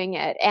just doing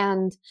it.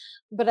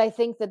 But I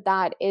think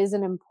that is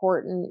an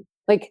important,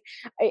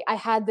 I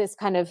had this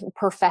kind of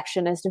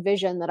perfectionist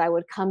vision that I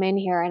would come in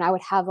here and I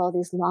would have all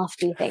these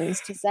lofty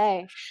things to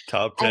say.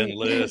 Top 10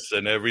 lists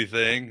and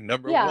everything.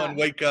 Number 1,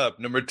 wake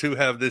up. Number 2,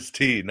 have this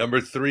tea. Number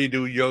 3,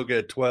 do yoga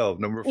at 12.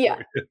 Number 4.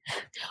 Yeah.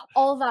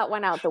 All that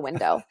went out the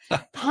window.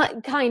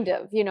 Kind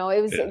of,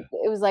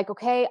 it was like,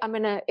 okay,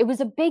 it was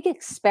a big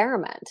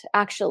experiment,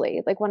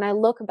 actually. Like when I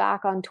look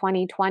back on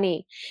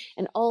 2020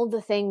 and all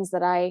the things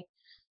that I,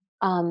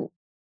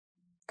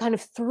 kind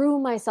of threw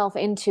myself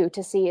into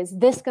to see, is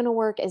this going to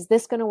work? Is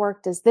this going to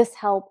work? Does this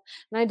help?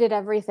 And I did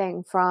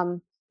everything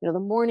from, the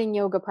morning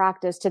yoga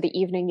practice to the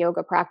evening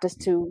yoga practice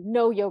to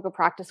no yoga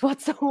practice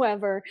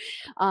whatsoever,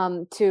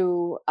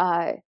 to,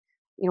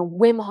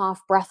 Wim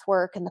Hof breath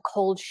work and the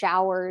cold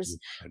showers,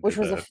 which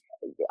was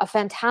a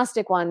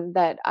fantastic one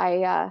that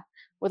I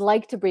would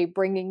like to be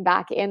bringing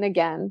back in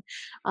again.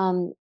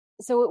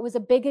 So it was a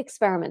big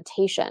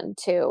experimentation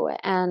too.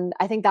 And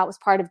I think that was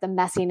part of the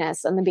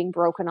messiness and the being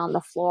broken on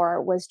the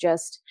floor, was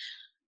just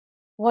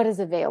what is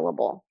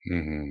available.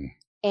 Mm-hmm.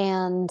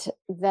 And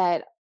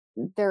that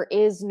there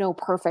is no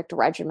perfect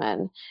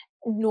regimen,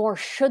 nor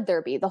should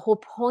there be. The whole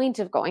point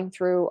of going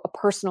through a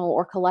personal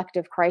or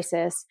collective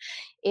crisis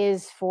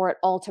is for it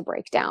all to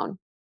break down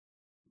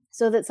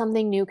so that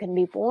something new can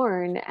be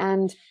born.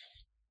 And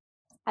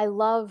I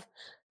love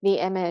the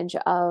image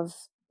of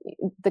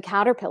the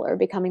caterpillar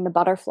becoming the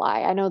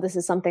butterfly. I know this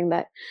is something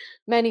that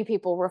many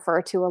people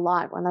refer to a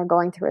lot when they're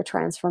going through a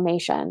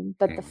transformation,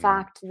 but the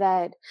fact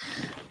that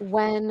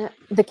when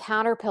the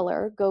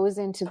caterpillar goes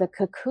into the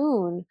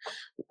cocoon,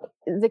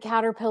 the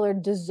caterpillar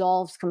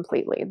dissolves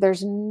completely.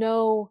 There's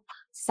no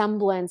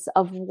semblance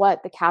of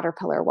what the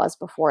caterpillar was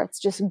before. It's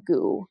just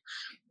goo.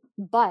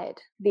 But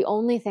the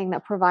only thing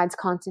that provides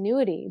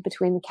continuity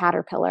between the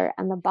caterpillar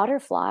and the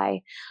butterfly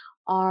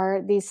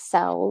are these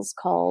cells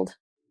called,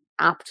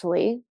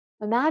 aptly,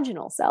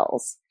 imaginal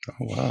cells. Oh,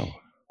 wow.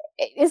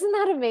 Isn't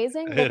that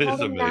amazing? They're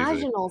called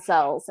imaginal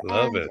cells.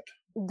 Love it.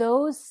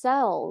 Those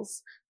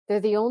cells, they're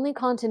the only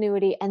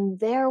continuity, and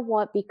they're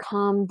what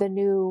become the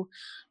new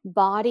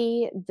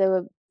body,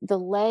 the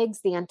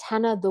legs, the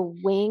antenna, the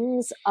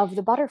wings of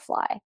the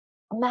butterfly.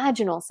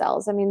 Imaginal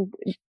cells. I mean,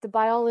 the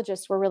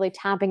biologists were really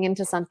tapping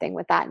into something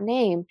with that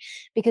name,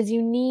 because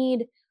you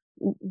need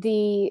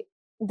the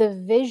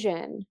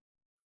vision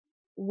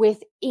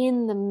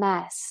within the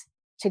mess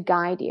to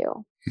guide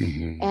you.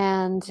 Mm-hmm.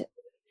 And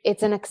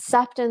it's an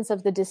acceptance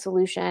of the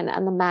dissolution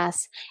and the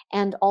mess.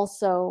 And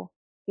also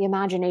the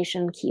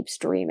imagination keeps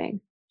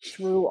dreaming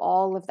through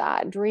all of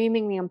that,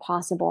 dreaming the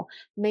impossible.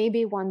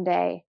 Maybe one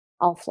day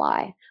I'll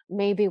fly.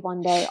 Maybe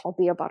one day I'll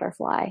be a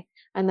butterfly.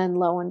 And then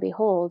lo and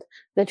behold,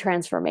 the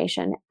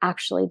transformation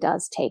actually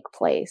does take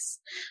place.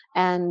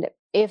 And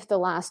if the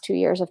last 2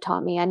 years have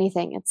taught me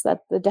anything, it's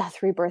that the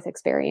death rebirth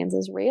experience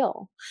is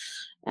real.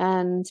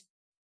 And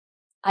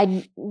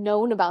I'd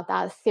known about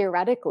that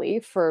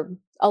theoretically for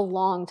a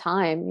long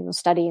time,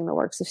 studying the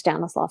works of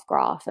Stanislav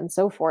Grof and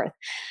so forth.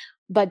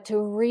 But to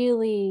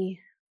really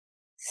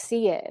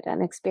see it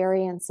and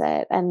experience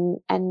it and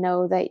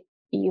know that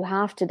you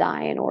have to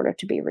die in order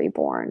to be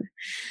reborn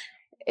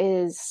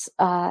is,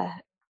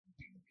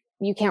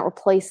 you can't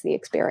replace the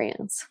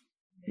experience.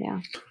 Yeah.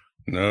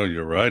 No,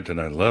 you're right. And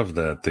I love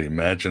that. The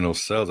imaginal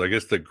selves. I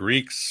guess the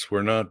Greeks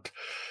were not,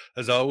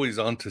 as always,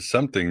 onto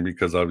something,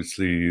 because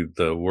obviously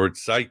the word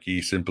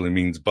psyche simply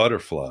means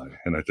butterfly.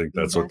 And I think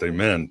that's what they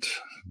meant,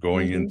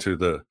 going into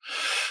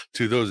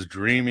to those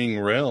dreaming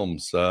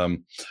realms.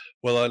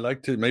 Well, I'd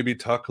like to maybe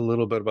talk a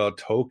little bit about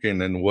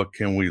Tolkien and what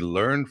can we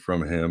learn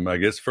from him. I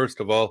guess, first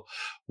of all,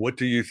 what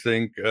do you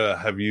think?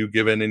 Have you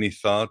given any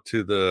thought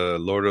to the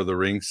Lord of the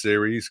Rings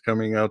series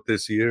coming out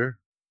this year?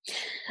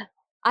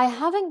 I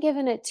haven't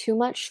given it too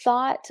much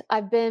thought.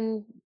 I've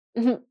been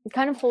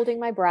kind of holding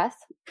my breath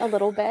a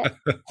little bit.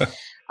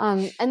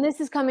 And this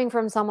is coming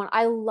from someone,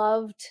 I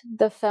loved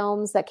the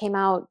films that came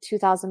out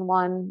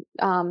 2001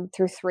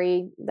 through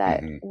 3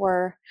 that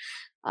were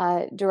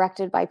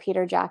directed by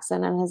Peter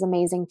Jackson and his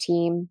amazing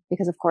team,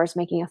 because of course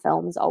making a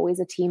film is always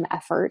a team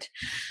effort.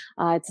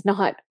 It's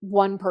not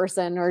one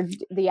person or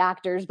the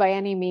actors by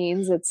any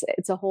means.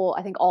 It's a whole,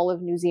 I think all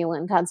of New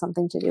Zealand had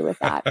something to do with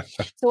that.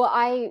 So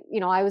I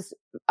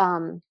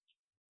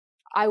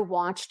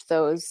watched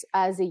those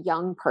as a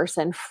young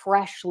person,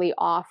 freshly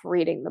off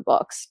reading the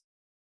books.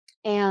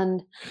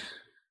 And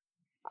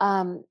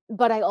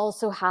but I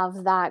also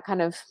have that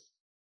kind of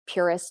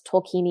purist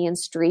Tolkienian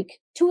streak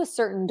to a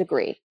certain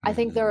degree. I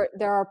think there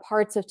are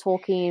parts of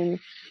Tolkien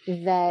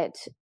that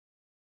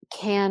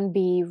can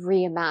be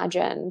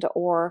reimagined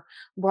or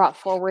brought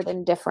forward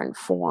in different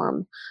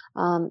form.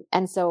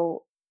 And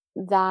so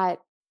that,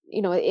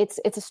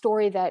 it's a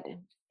story that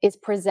is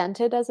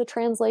presented as a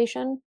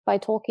translation by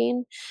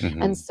Tolkien.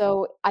 And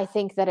so I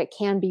think that it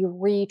can be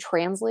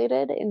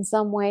retranslated in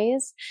some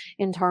ways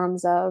in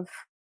terms of,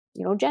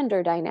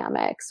 gender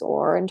dynamics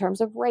or in terms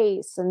of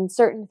race and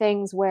certain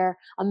things where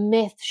a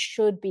myth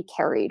should be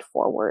carried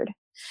forward.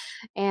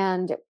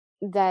 And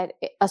that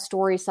a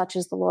story such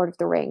as The Lord of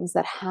the Rings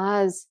that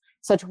has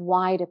such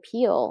wide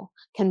appeal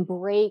can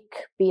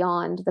break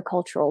beyond the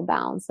cultural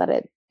bounds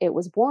that it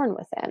was born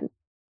within.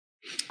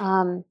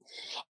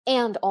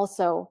 And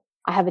also,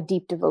 I have a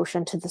deep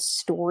devotion to the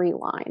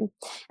storyline.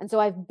 And so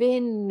I've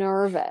been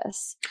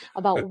nervous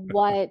about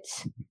what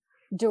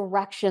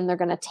direction they're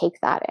going to take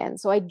that in.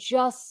 So I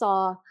just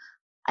saw,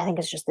 I think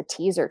it's just the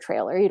teaser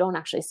trailer. You don't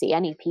actually see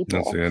any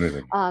people. Don't see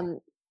anything.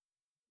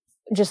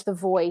 Just the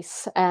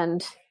voice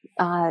and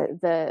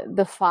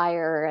the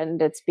fire,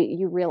 and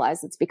you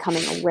realize it's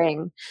becoming a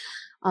ring.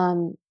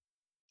 And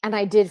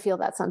I did feel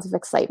that sense of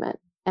excitement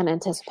and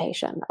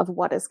anticipation of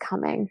what is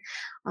coming.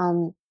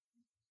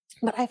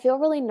 But I feel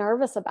really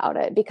nervous about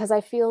it because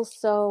I feel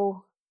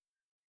so,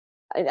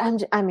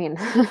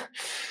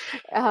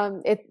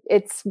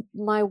 it's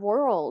my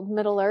world.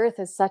 Middle Earth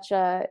is such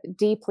a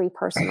deeply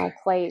personal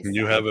place.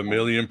 You have a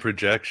million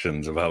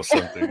projections about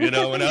something. When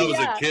I was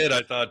a kid,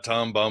 I thought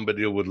Tom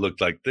Bombadil would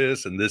look like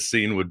this, and this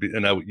scene would be,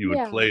 and you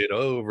would play it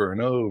over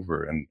and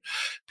over. And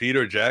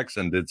Peter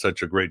Jackson did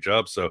such a great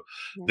job. So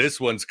this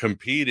one's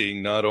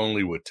competing not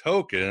only with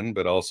Tolkien,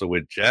 but also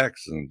with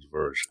Jackson's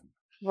version.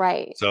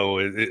 Right. So,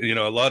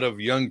 a lot of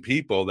young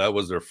people, that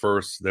was their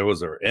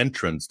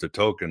entrance to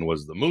Tolkien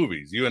was the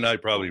movies. You and I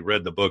probably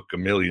read the book a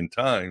million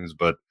times,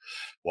 but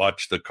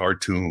watched the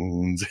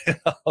cartoons and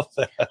all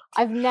that.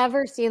 I've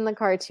never seen the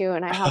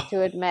cartoon, I have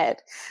to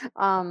admit.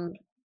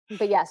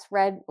 But yes,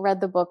 read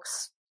the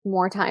books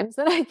more times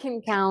than I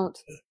can count.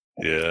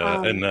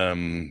 Yeah.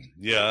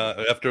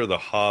 After The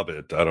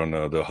Hobbit, I don't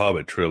know, the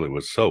Hobbit trilogy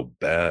was so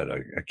bad.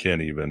 I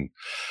can't even,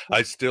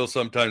 I still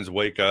sometimes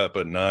wake up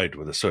at night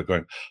with a sort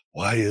going,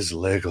 why is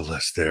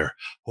Legolas there?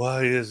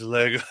 Why is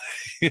Legolas?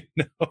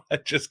 I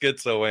just get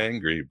so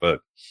angry,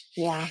 but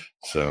yeah.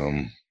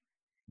 So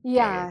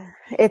yeah,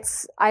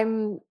 I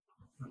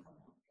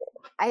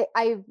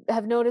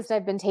have noticed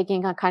I've been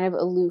taking a kind of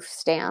aloof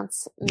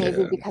stance,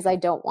 maybe because I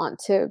don't want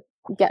to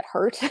get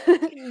hurt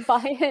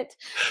by it.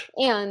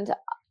 And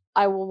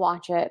I will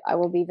watch it. I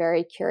will be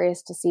very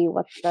curious to see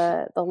what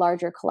the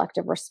larger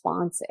collective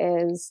response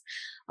is.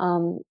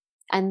 And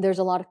there's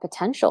a lot of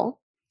potential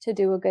to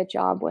do a good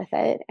job with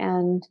it.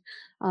 And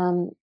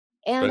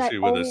especially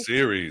with a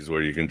series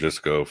where you can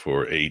just go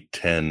for 8,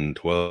 10,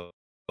 12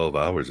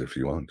 hours if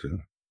you want to.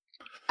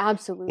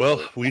 Absolutely.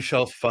 Well, we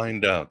shall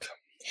find out.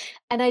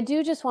 And I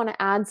do just want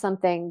to add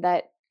something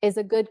that is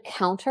a good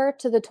counter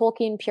to the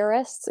Tolkien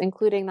purists,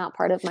 including that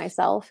part of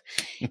myself,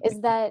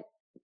 is that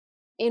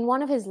in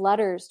one of his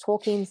letters,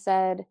 Tolkien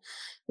said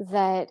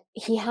that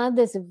he had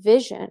this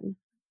vision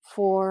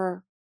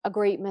for a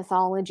great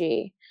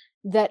mythology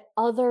that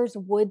others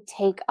would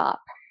take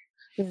up,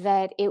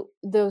 that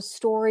those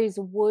stories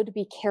would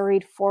be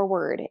carried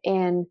forward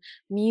in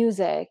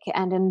music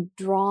and in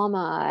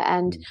drama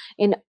and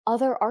in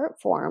other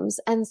art forms.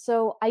 And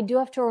so I do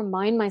have to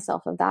remind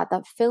myself of that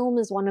film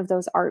is one of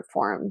those art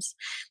forms.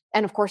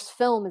 And of course,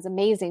 film is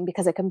amazing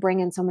because it can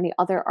bring in so many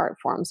other art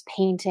forms,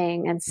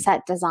 painting and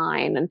set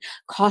design and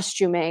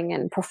costuming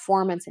and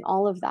performance and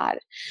all of that.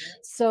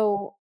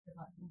 So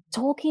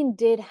Tolkien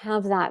did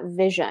have that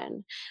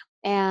vision.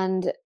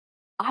 And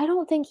I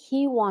don't think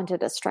he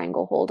wanted a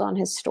stranglehold on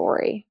his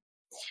story.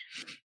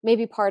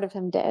 Maybe part of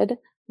him did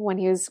when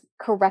he was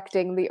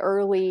correcting the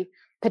early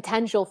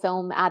potential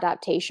film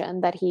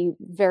adaptation that he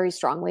very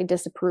strongly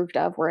disapproved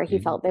of, where he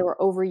felt they were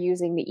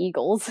overusing the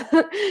eagles.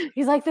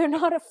 He's like, they're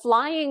not a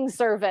flying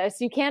service.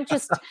 You can't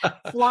just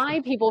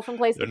fly people from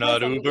place to place.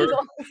 They're not Uber.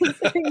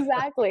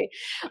 Exactly.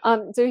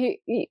 So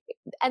he,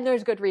 and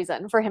there's good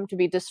reason for him to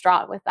be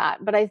distraught with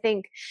that. But I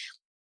think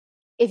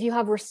if you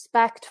have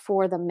respect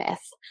for the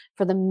myth,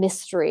 for the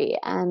mystery,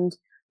 and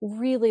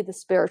really the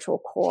spiritual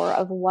core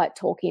of what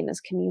Tolkien is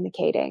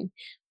communicating,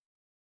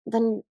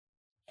 then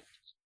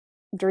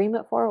dream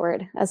it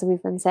forward, as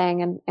we've been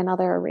saying in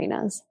other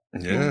arenas.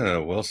 Yeah,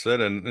 well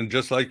said. And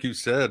just like you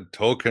said,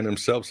 Tolkien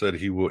himself said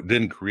he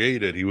didn't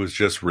create it. He was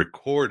just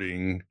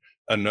recording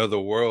another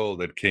world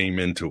that came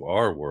into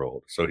our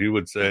world. So he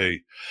would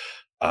say,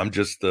 I'm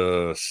just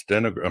a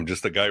I'm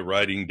just a guy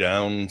writing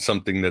down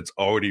something that's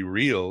already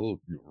real.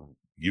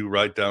 You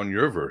write down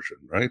your version,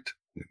 right?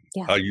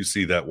 Yeah. How you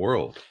see that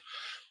world,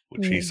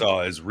 which he saw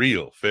as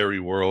real. Fairy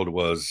world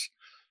was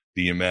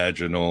the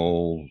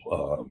imaginal,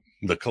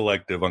 the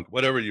collective,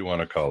 whatever you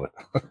want to call it.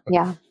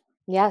 Yeah.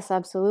 Yes,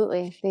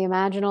 absolutely. The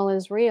imaginal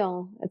is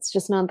real. It's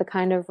just not the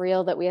kind of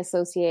real that we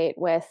associate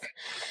with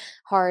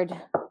hard,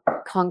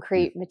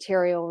 concrete,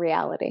 material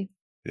reality.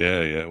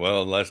 Yeah.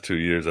 Well, the last 2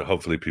 years,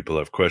 hopefully people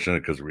have questioned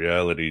it, because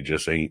reality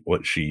just ain't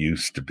what she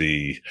used to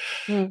be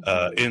in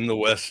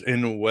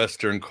the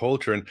Western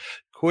culture. And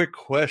quick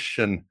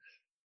question,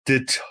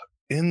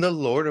 in the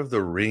Lord of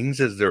the Rings,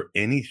 is there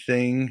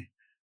anything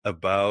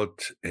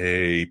about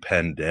a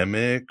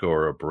pandemic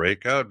or a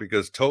breakout?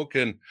 Because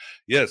Tolkien,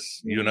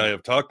 yes, you and I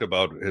have talked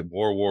about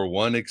World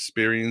War I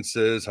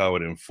experiences, how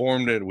it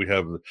informed it. We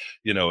have,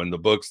 in the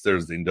books,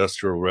 there's the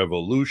Industrial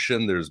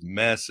Revolution, there's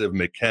massive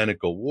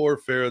mechanical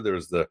warfare,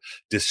 there's the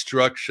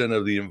destruction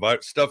of the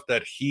environment, stuff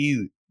that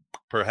he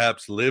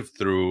perhaps lived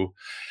through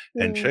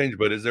and changed.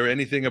 But is there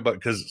anything about,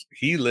 because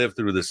he lived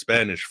through the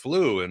Spanish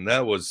flu, and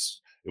that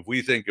was, if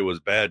we think it was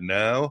bad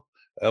now,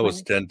 that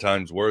was 10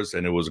 times worse,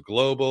 and it was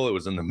global. It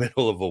was in the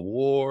middle of a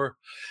war.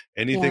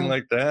 Anything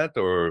like that,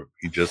 or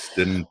he just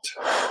didn't?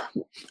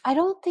 I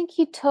don't think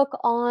he took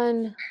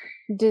on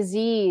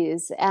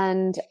disease.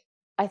 And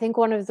I think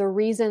one of the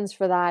reasons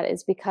for that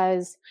is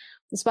because,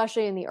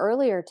 especially in the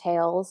earlier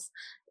tales,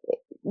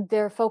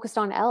 they're focused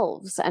on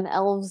elves, and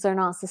elves are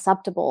not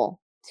susceptible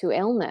to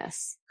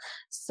illness.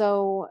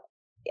 So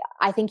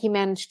I think he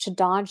managed to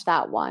dodge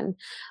that one.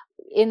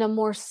 In a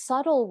more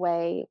subtle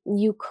way,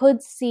 you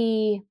could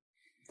see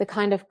the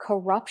kind of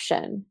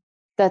corruption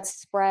that's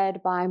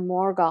spread by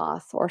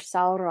Morgoth or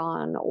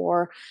Sauron,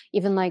 or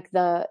even like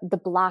the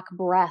black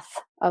breath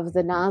of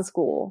the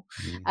Nazgul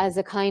as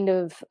a kind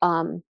of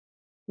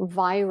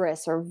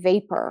virus or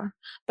vapor.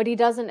 But he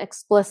doesn't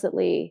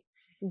explicitly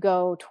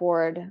go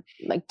toward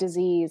like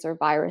disease or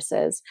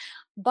viruses.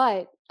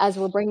 But as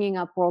we're bringing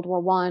up World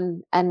War I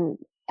and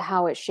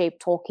how it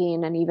shaped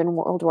Tolkien, and even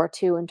World War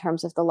II in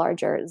terms of the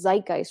larger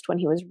zeitgeist when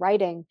he was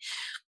writing,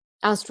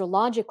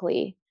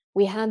 astrologically,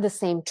 we had the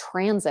same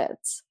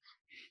transits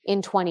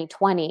in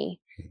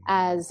 2020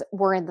 as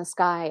were in the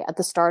sky at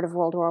the start of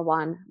World War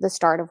I, the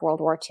start of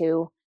World War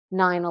II,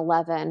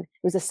 9/11. It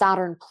was a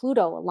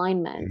Saturn-Pluto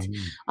alignment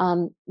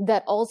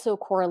that also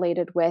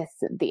correlated with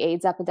the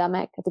AIDS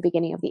epidemic at the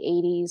beginning of the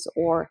 80s,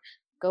 or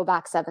go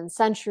back 7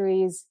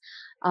 centuries.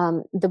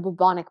 The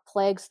bubonic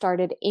plague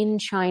started in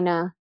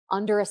China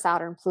under a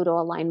Saturn-Pluto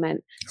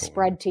alignment,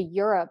 spread to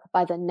Europe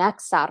by the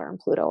next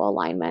Saturn-Pluto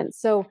alignment.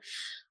 So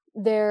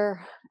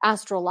there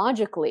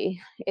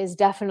astrologically is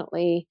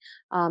definitely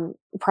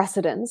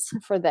precedence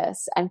for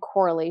this, and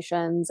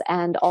correlations,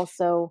 and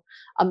also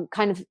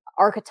kind of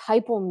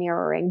archetypal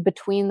mirroring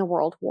between the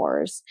world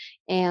wars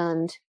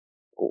and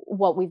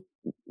what we've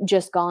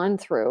just gone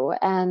through.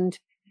 And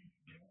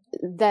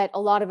that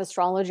a lot of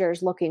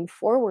astrologers looking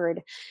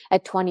forward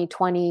at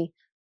 2020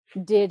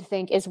 did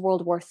think, is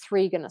World War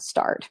III going to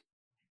start?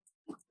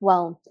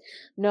 Well,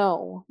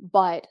 no,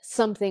 but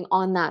something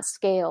on that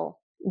scale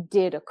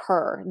did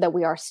occur that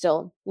we are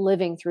still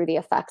living through the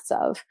effects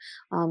of,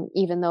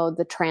 even though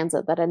the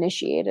transit that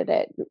initiated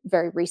it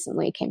very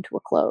recently came to a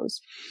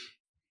close.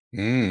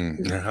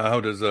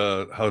 How does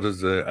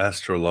the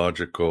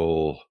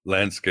astrological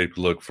landscape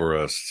look for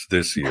us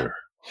this year?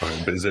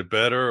 Is it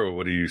better, or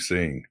what are you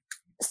seeing?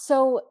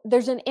 So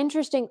there's an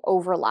interesting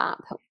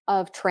overlap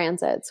of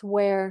transits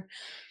where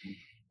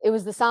it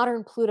was the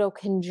Saturn-Pluto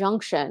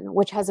conjunction,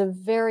 which has a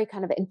very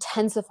kind of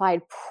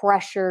intensified,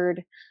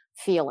 pressured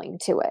feeling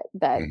to it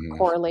that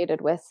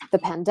correlated with the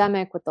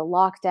pandemic, with the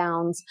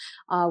lockdowns,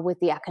 with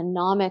the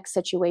economic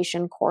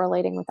situation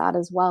correlating with that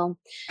as well.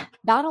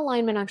 That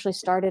alignment actually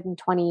started in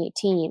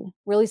 2018,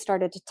 really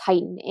started to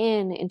tighten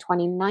in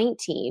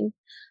 2019,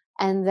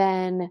 and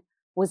then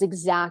was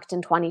exact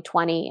in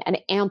 2020 and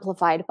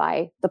amplified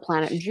by the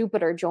planet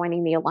Jupiter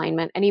joining the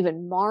alignment and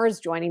even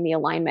Mars joining the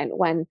alignment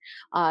when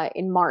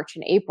in March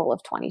and April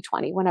of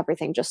 2020, when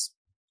everything just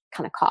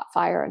kind of caught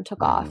fire and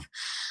took off.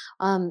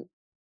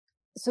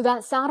 So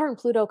that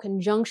Saturn-Pluto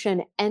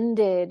conjunction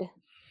ended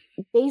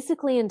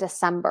basically in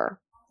December.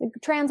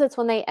 Transits,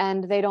 when they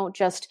end, they don't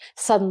just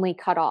suddenly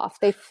cut off,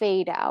 they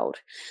fade out.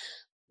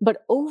 But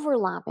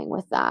overlapping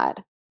with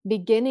that,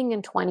 beginning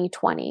in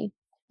 2020,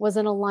 was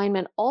an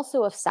alignment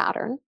also of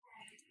Saturn,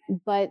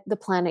 but the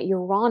planet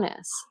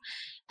Uranus.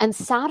 And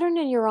Saturn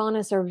and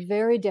Uranus are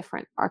very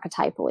different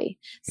archetypally.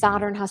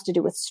 Saturn has to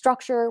do with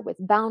structure, with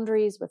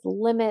boundaries, with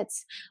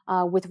limits,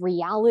 with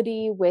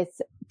reality, with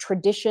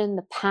tradition,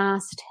 the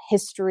past,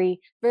 history,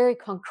 very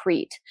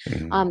concrete.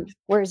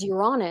 Whereas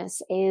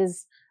Uranus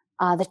is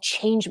the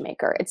change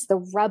maker. It's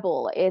the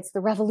rebel. It's the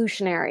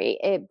revolutionary.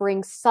 It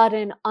brings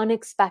sudden,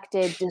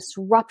 unexpected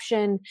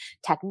disruption,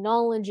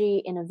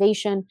 technology,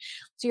 innovation.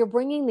 So you're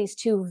bringing these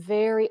two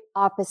very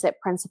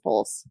opposite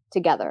principles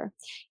together.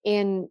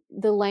 In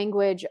the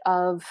language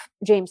of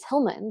James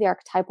Hillman, the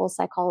archetypal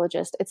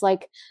psychologist, it's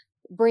like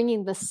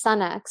bringing the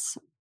Sun-X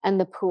and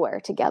the Puer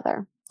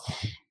together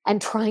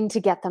and trying to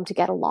get them to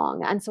get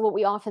along. And so what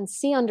we often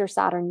see under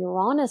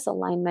Saturn-Uranus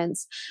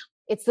alignments,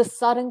 it's the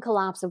sudden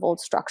collapse of old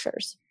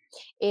structures.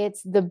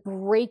 It's the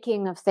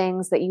breaking of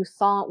things that you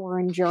thought were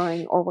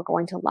enduring or were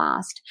going to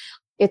last.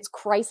 It's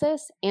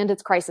crisis and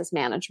it's crisis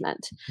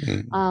management.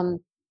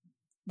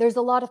 There's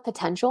a lot of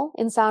potential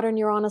in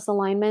Saturn-Uranus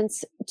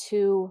alignments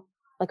to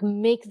like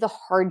make the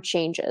hard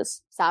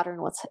changes. Saturn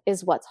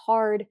is what's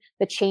hard.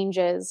 The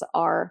changes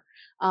are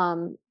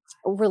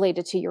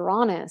related to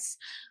Uranus,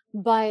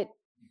 but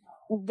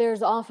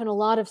there's often a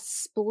lot of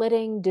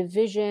splitting,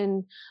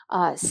 division,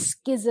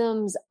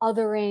 schisms,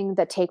 othering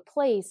that take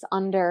place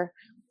under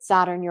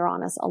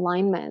Saturn-Uranus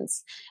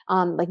alignments,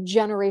 like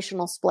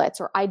generational splits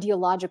or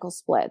ideological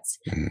splits.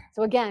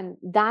 So again,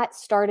 that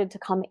started to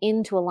come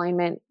into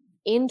alignment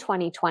in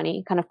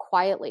 2020, kind of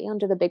quietly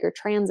under the bigger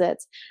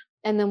transits,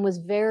 and then was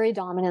very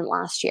dominant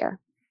last year,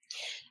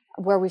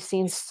 where we've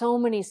seen so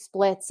many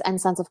splits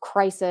and sense of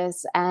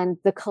crisis and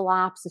the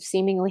collapse of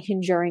seemingly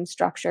enduring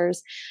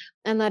structures.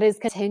 And that is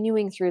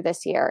continuing through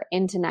this year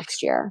into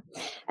next year.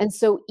 And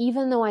so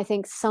even though I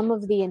think some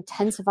of the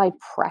intensified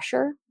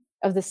pressure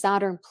of the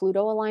Saturn-Pluto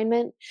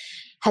alignment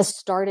has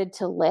started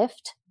to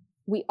lift,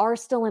 we are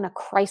still in a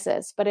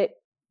crisis, but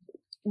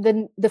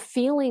the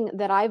feeling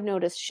that I've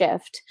noticed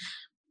shift.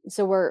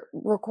 So we're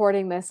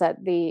recording this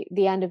at the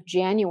end of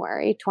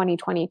January,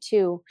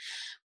 2022.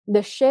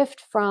 The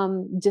shift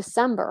from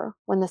December,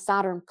 when the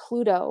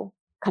Saturn-Pluto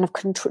kind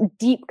of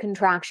deep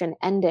contraction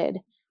ended,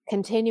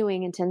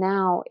 continuing into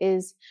now,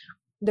 is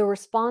the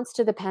response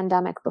to the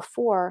pandemic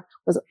before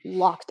was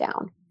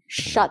lockdown.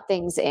 Shut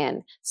things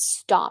in,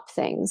 stop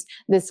things,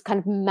 this kind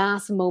of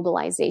mass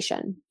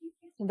mobilization,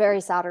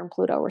 very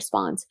Saturn-Pluto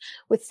response.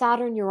 With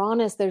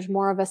Saturn-Uranus, there's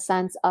more of a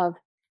sense of,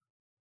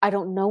 I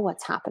don't know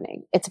what's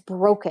happening. It's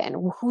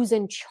broken. Who's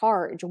in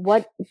charge?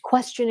 What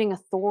questioning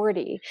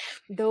authority?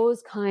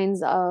 Those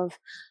kinds of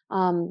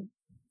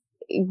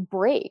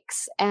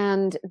breaks.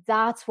 And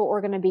that's what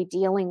we're going to be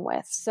dealing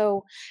with.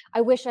 So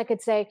I wish I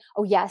could say,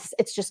 oh yes,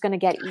 it's just going to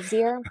get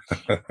easier.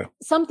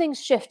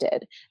 Something's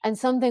shifted and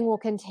something will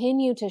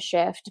continue to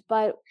shift.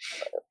 But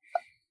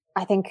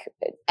I think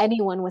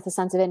anyone with a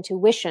sense of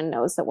intuition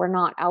knows that we're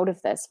not out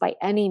of this by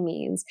any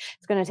means.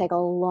 It's going to take a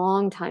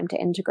long time to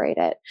integrate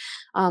it.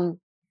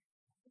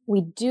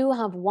 We do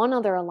have one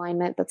other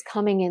alignment that's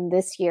coming in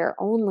this year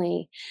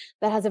only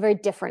that has a very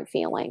different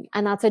feeling,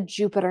 and that's a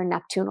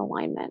Jupiter-Neptune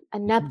alignment.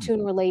 And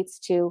Neptune relates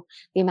to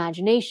the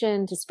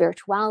imagination, to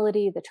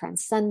spirituality, the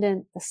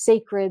transcendent, the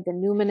sacred, the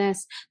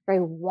numinous,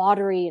 very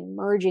watery and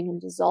merging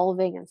and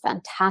dissolving and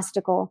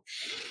fantastical.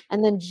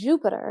 And then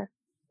Jupiter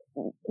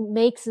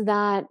makes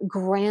that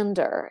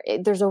grander.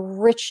 There's a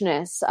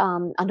richness,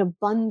 an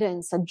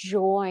abundance, a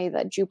joy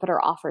that Jupiter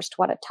offers to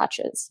what it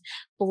touches.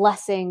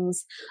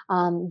 Blessings,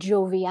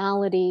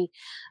 joviality,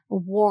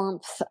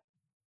 warmth,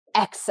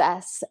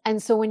 excess.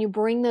 And so when you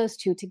bring those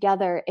two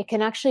together, it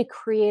can actually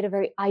create a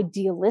very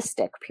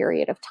idealistic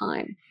period of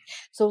time.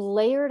 So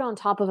layered on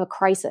top of a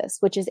crisis,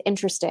 which is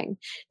interesting.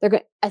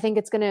 I think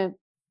it's going to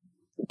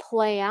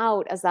play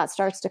out as that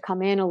starts to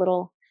come in a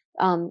little.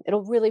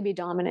 It'll really be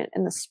dominant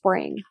in the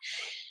spring.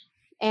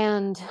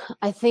 And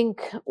I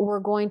think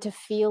we're going to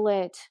feel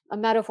it. A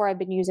metaphor I've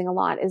been using a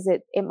lot is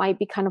it might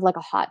be kind of like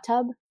a hot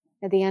tub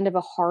at the end of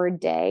a hard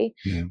day,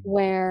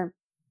 where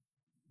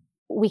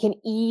we can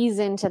ease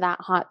into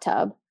that hot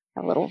tub.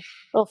 A little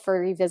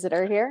furry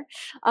visitor here.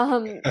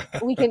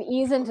 We can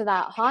ease into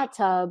that hot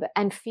tub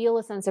and feel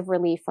a sense of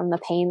relief from the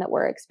pain that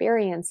we're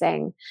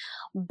experiencing,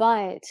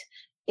 but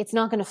it's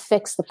not going to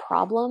fix the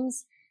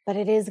problems. But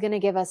it is going to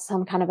give us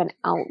some kind of an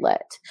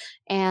outlet.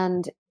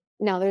 And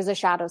Now there's a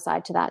shadow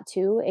side to that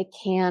too. It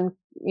can,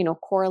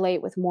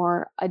 correlate with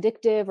more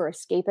addictive or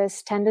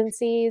escapist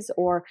tendencies,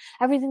 or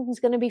everything's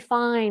going to be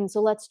fine,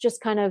 so let's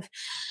just kind of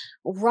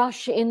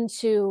rush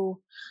into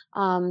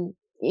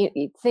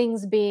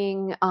things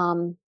being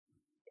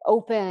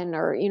open,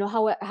 or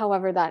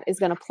however that is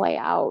going to play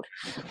out.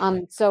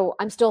 So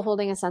I'm still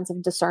holding a sense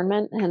of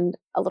discernment and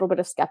a little bit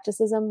of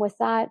skepticism with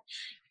that.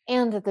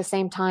 And at the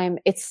same time,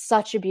 it's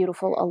such a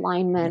beautiful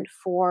alignment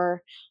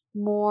for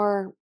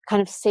more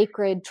kind of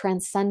sacred,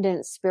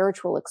 transcendent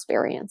spiritual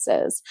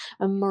experiences,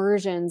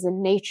 immersions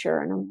in nature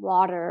and in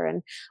water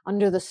and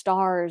under the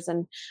stars,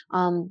 and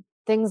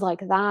things like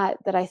that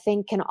I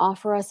think can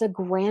offer us a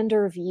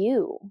grander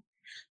view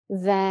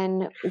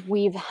than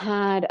we've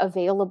had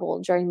available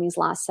during these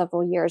last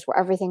several years, where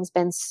everything's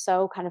been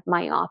so kind of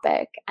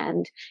myopic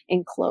and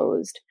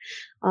enclosed.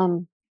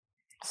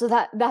 So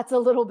that's a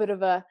little bit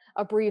of a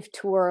brief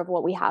tour of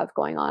what we have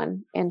going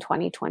on in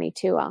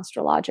 2022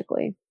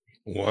 astrologically.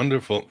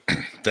 Wonderful.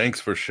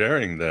 Thanks for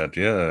sharing that.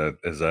 Yeah,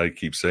 as I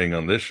keep saying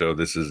on this show,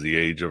 this is the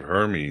age of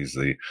Hermes,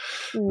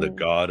 the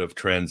god of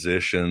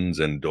transitions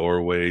and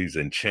doorways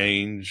and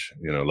change,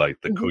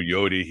 like the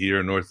coyote here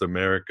in North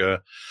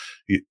America.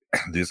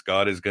 This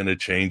god is going to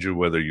change you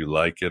whether you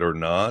like it or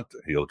not.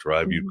 He'll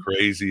drive you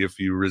crazy if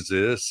you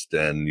resist,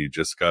 and you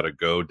just got to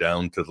go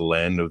down to the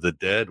land of the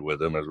dead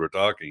with him. As we're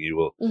talking, he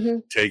will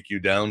take you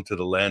down to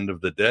the land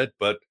of the dead,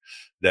 but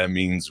that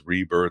means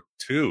rebirth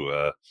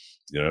too.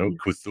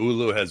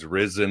 Cthulhu has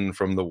risen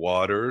from the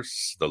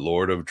waters, the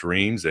Lord of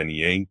Dreams, and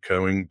he ain't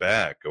coming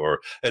back.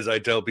 Or as I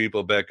tell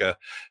people, Becca,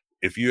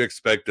 if you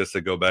expect us to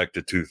go back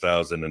to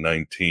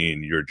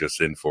 2019, you're just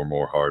in for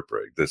more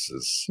heartbreak. This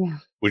is,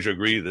 would you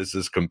agree, this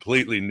is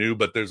completely new,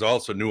 but there's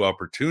also new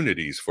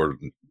opportunities for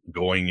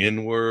going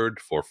inward,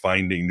 for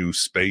finding new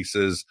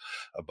spaces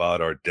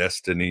about our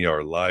destiny,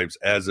 our lives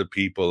as a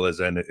people,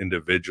 as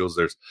individuals.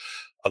 There's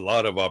a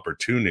lot of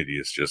opportunity.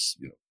 It's just,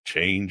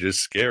 change is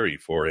scary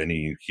for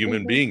any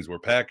human beings. We're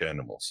pack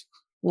animals.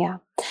 Yeah,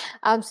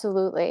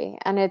 absolutely.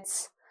 And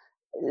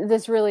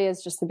this really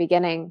is just the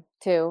beginning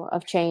too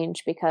of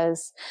change,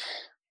 because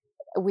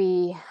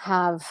we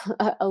have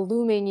a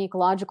looming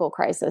ecological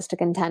crisis to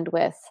contend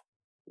with,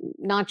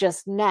 not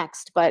just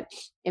next, but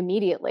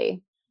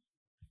immediately.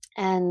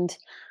 And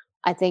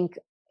I think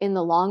in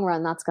the long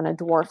run, that's going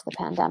to dwarf the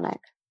pandemic.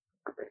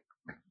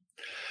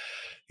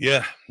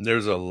 Yeah,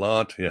 there's a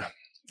lot. Yeah.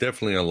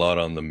 Definitely a lot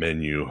on the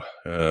menu.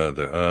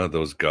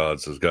 Those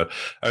gods.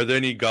 Are there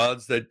any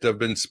gods that have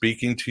been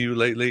speaking to you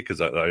lately?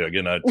 Because I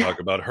talk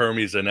about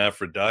Hermes and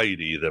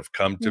Aphrodite that have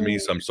come to me,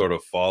 so I'm sort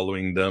of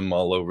following them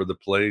all over the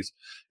place.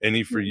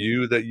 Any for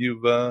you that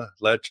you've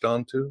latched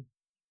onto?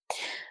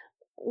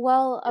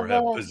 Well, or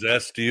have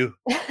possessed you?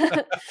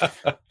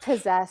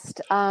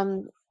 Possessed.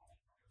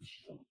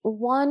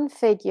 One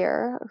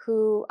figure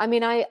who,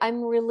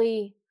 I'm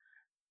really.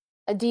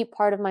 A deep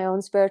part of my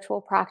own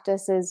spiritual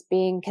practice is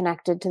being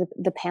connected to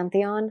the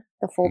pantheon,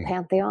 the full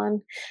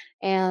pantheon.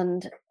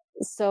 And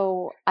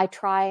so I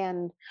try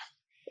and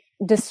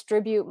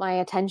distribute my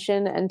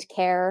attention and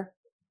care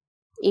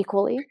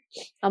equally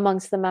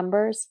amongst the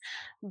members.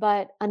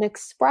 But an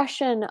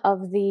expression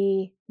of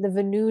the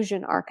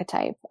Venusian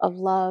archetype of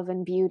love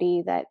and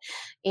beauty that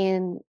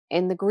in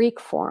the Greek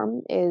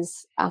form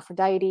is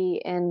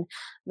Aphrodite, in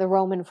the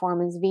Roman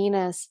form is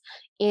Venus,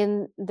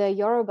 in the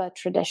Yoruba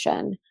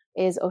tradition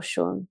is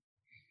Oshun.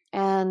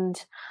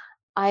 And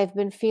I've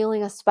been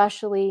feeling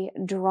especially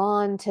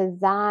drawn to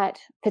that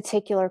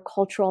particular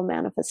cultural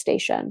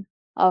manifestation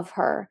of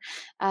her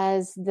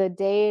as the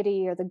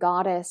deity or the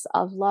goddess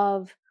of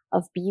love,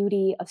 of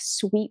beauty, of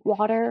sweet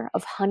water,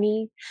 of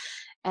honey,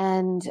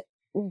 and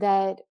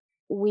that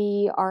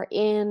we are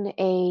in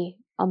a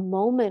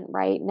moment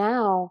right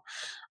now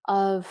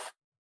of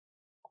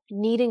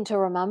needing to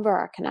remember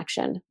our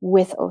connection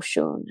with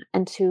Oshun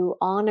and to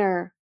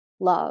honor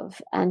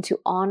love and to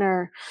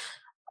honor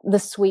the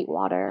sweet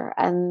water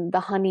and the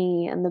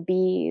honey and the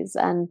bees.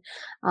 And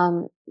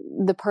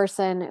the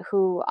person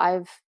who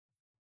I've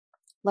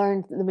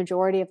learned the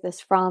majority of this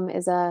from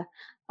is a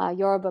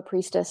Yoruba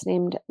priestess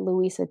named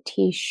Louisa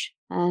Tish.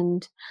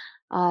 And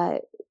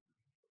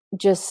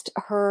just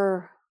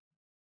her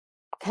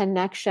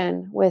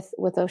connection with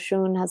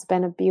Oshun has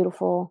been a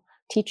beautiful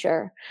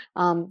teacher,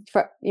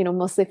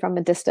 mostly from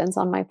a distance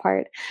on my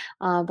part,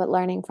 but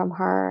learning from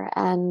her.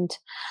 And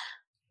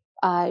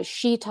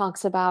she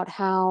talks about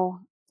how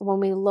when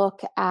we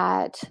look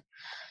at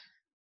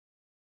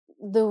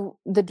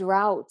the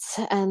droughts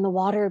and the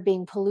water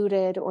being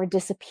polluted or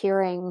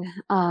disappearing,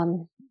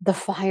 the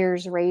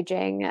fires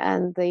raging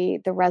and the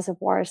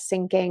reservoirs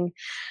sinking,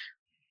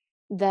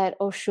 that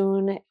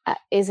Oshun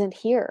isn't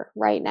here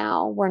right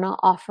now. We're not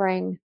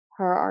offering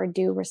her our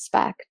due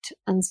respect.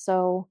 And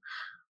so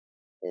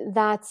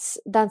that's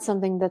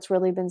something that's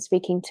really been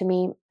speaking to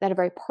me at a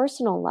very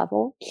personal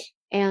level,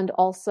 and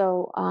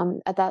also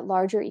at that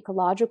larger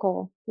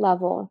ecological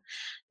level,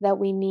 that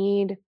we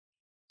need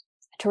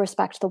to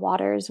respect the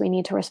waters, we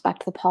need to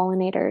respect the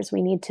pollinators,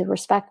 we need to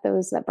respect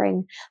those that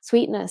bring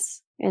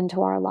sweetness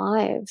into our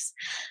lives.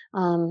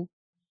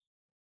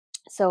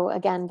 So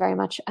again, very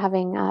much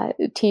having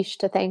Tish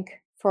to thank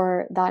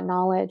for that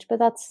knowledge. But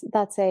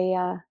that's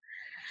a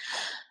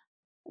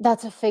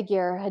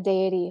figure, a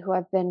deity who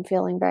I've been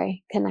feeling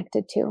very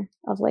connected to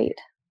of late.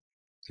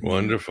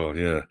 Wonderful,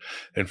 yeah.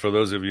 And for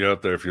those of you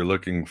out there, if you're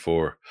looking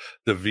for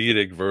the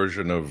Vedic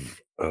version of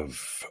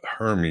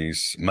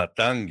Hermes,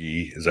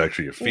 Matangi is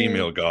actually a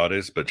female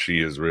goddess, but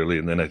she is really,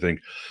 and then I think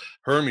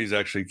Hermes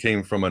actually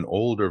came from an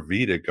older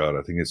Vedic god.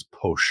 I think it's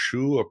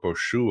Poshu or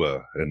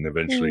Poshua, and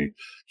eventually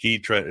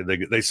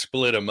they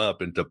split him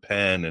up into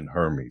Pan and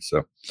Hermes.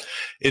 So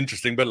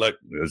interesting, but like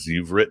as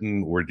you've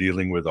written, we're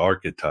dealing with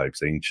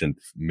archetypes, ancient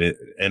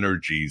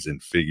energies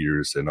and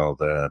figures and all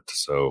that.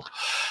 So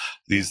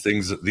these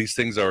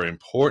things are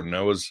important.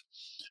 I was,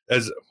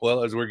 as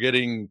well as we're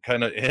getting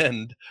kind of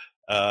end,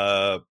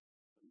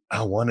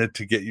 I wanted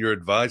to get your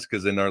advice,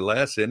 because in our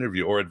last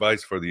interview, or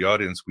advice for the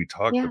audience, we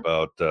talked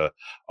about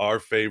our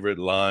favorite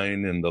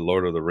line in The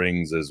Lord of the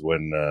Rings is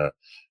when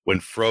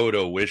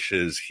Frodo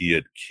wishes he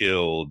had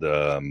killed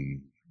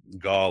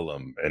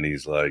Gollum, and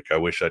he's like, I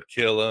wish I'd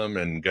kill him,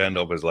 and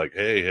Gandalf is like,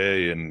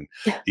 hey, and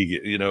he,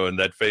 in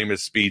that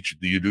famous speech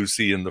you do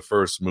see in the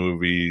first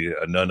movie,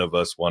 none of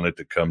us wanted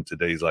to come to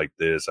days like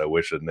this. I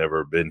wish I'd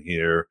never been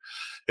here.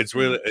 It's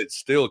really, it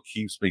still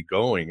keeps me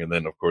going. And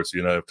then of course,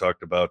 I've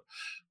talked about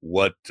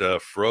what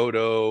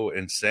Frodo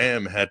and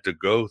Sam had to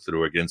go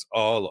through against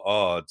all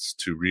odds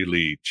to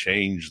really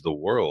change the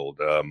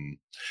world.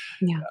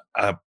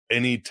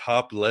 Any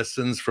top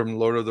lessons from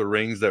Lord of the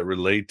Rings that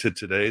relate to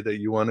today that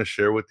you want to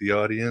share with the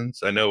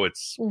audience? I know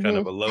it's kind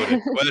of a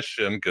loaded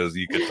question, because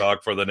you could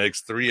talk for the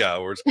next 3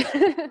 hours.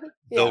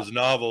 Those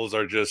novels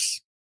are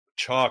just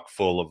chock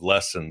full of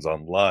lessons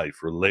on life,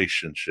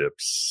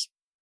 relationships,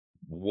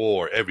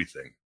 war,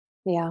 everything.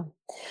 Yeah.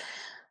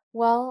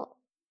 Well,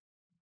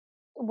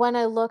 when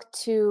I look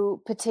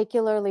to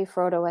particularly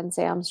Frodo and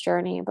Sam's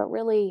journey, but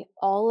really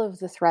all of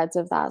the threads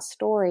of that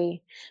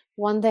story,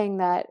 one thing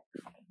that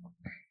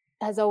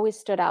has always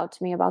stood out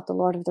to me about The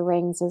Lord of the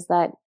Rings is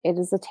that it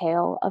is a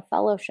tale of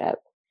fellowship.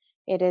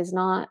 It is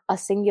not a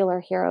singular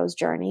hero's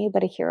journey,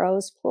 but a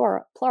hero's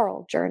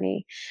plural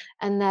journey.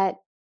 And that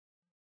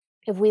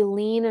if we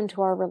lean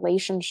into our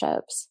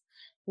relationships,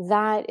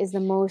 that is the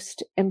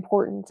most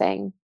important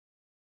thing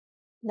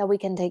that we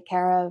can take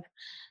care of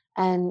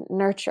and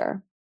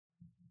nurture.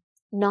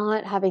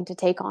 Not having to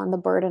take on the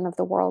burden of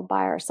the world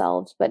by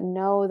ourselves, but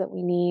know that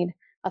we need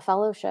a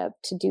fellowship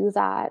to do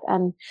that.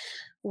 And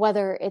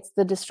whether it's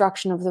the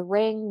destruction of the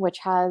ring, which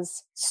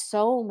has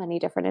so many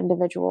different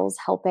individuals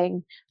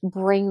helping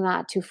bring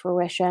that to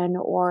fruition,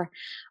 or,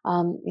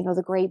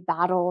 the great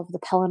battle of the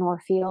Pelennor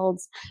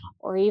Fields,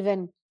 or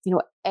even,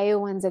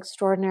 Eowyn's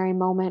extraordinary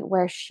moment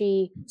where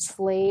she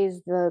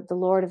slays the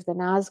Lord of the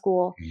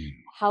Nazgul.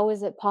 How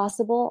is it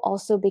possible?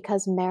 Also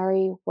because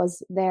Mary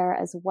was there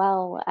as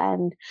well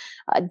and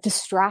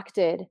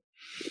distracted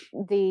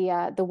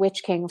the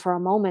Witch King for a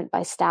moment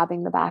by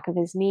stabbing the back of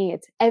his knee.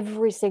 It's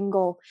every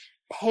single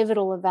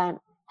pivotal event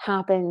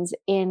happens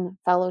in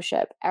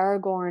fellowship.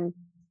 Aragorn,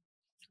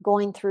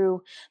 going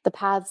through the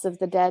paths of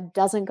the dead,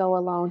 doesn't go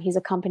alone. He's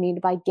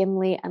accompanied by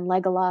Gimli and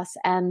Legolas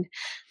and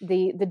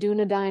the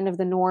Dunedain of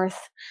the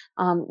North.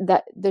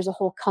 That there's a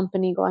whole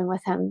company going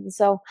with him.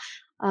 So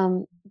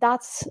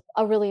that's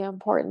a really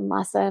important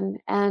lesson.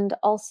 And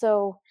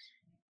also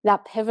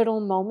that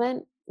pivotal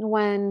moment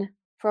when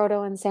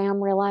Frodo and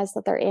Sam realize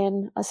that they're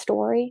in a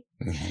story.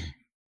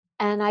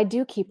 And I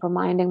do keep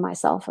reminding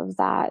myself of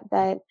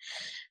that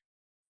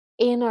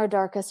in our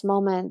darkest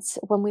moments,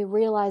 when we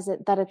realize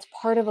that it's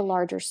part of a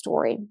larger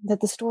story, that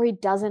the story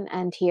doesn't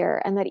end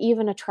here, and that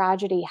even a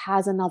tragedy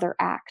has another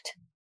act,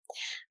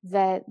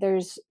 that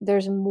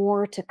there's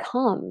more to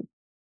come.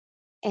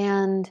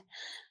 And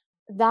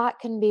that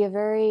can be a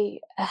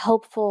very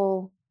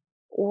helpful,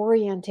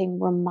 orienting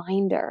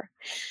reminder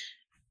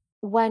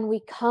when we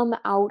come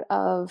out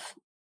of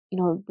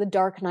the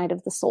dark night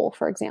of the soul,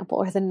 for example,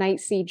 or the Night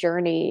Sea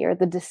Journey or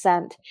the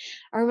Descent.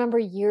 I remember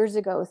years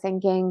ago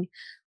thinking,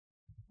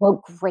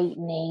 what great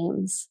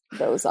names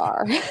those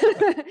are.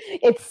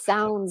 It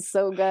sounds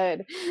so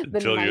good.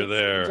 Until you're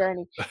there.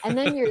 Journey. And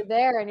then you're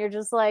there and you're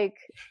just like,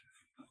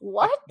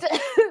 what?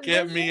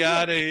 Get me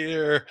out of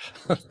here.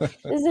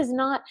 This is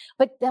not,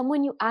 but then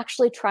when you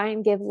actually try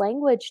and give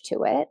language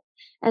to it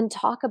and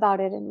talk about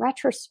it in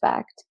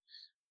retrospect,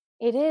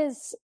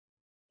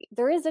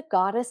 there is a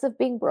goddess of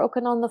being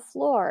broken on the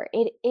floor.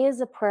 It is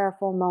a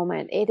prayerful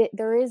moment.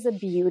 There is a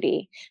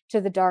beauty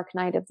to the dark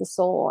night of the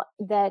soul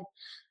that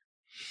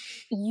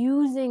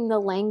using the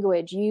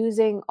language,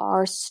 using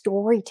our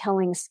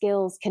storytelling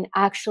skills can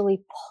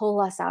actually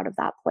pull us out of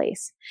that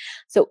place.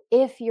 So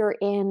if you're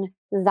in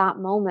that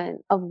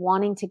moment of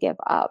wanting to give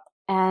up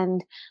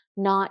and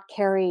not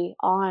carry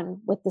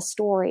on with the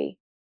story,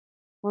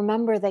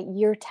 remember that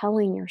you're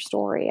telling your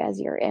story as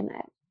you're in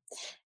it.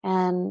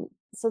 And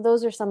so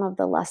those are some of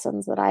the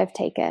lessons that I've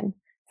taken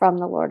from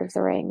The Lord of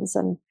the Rings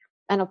and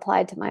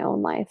applied to my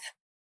own life.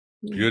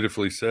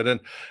 Beautifully said. And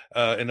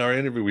in our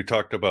interview, we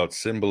talked about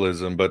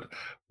symbolism, but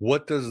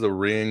what does the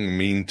ring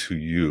mean to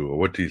you? Or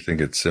what do you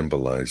think it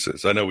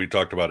symbolizes? I know we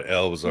talked about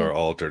elves, our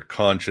altered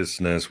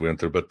consciousness, went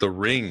through, but the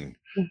ring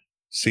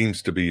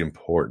seems to be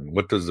important.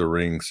 What does the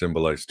ring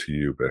symbolize to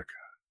you, Becca?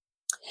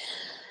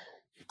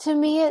 To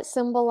me, it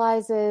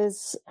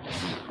symbolizes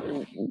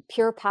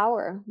pure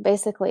power,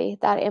 basically,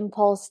 that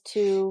impulse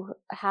to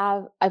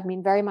have,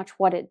 very much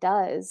what it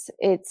does.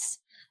 It's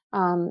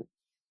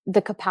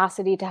the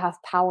capacity to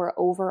have power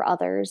over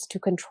others, to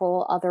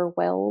control other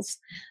wills,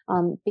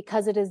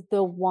 because it is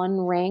the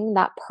one ring,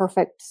 that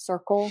perfect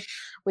circle,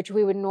 which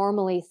we would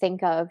normally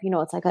think of,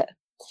 it's like a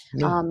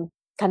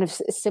kind of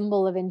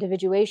symbol of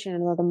individuation,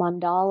 the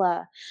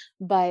mandala,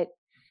 but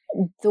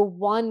the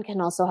one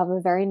can also have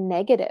a very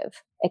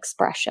negative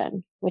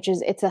expression, which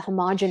is it's a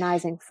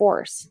homogenizing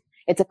force.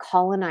 It's a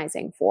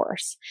colonizing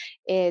force.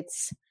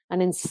 It's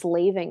an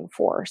enslaving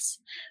force.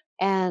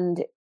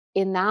 And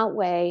in that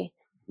way,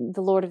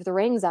 the Lord of the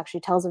Rings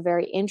actually tells a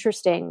very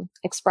interesting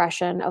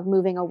expression of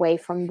moving away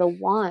from the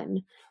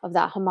one, of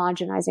that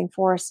homogenizing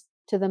force,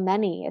 to the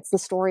many. It's the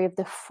story of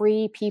the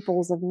free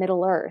peoples of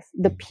Middle Earth,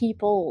 the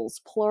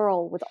peoples,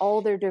 plural, with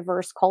all their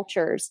diverse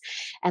cultures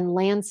and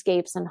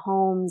landscapes and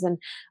homes and,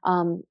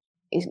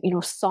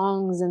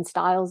 songs and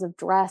styles of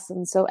dress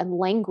and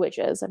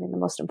languages. The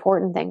most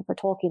important thing for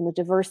Tolkien, the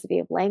diversity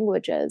of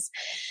languages.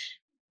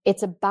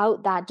 It's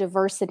about that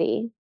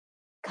diversity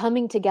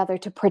coming together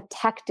to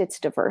protect its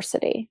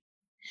diversity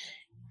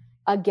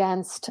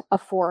against a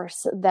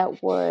force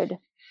that would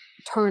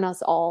turn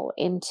us all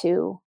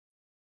into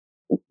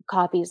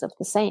copies of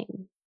the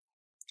same.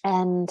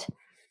 And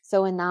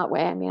so in that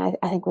way,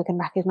 I think we can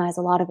recognize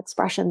a lot of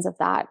expressions of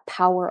that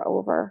power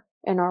over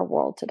in our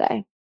world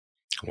today.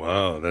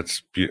 Wow,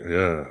 that's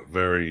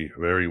very,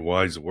 very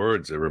wise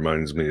words. It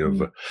reminds me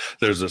of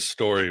there's a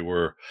story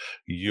where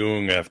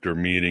Jung, after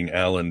meeting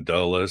Alan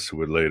Dulles, who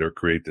would later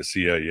create the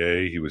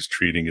CIA, he was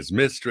treating his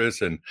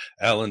mistress, and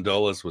Alan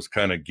Dulles was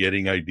kind of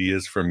getting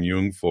ideas from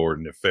Jung for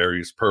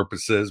nefarious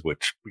purposes,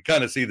 which we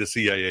kind of see the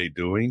CIA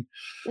doing.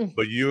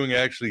 But Jung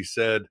actually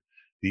said,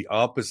 the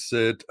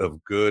opposite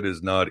of good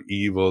is not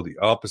evil. The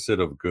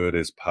opposite of good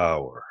is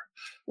power.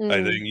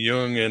 I think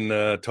Jung and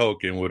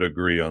Tolkien would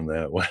agree on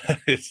that one.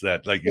 It's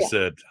that, like you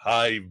said,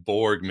 hive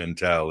Borg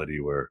mentality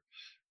where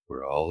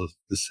we're all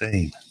the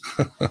same.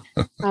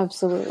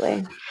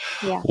 Absolutely.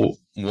 Yeah.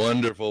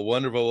 Wonderful,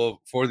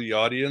 wonderful. For the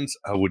audience,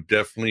 I would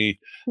definitely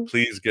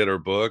please get her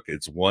book.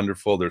 It's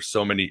wonderful. There's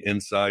so many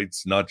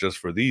insights, not just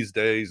for these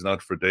days,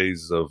 not for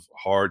days of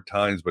hard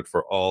times, but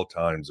for all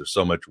times. There's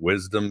so much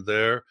wisdom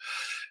there.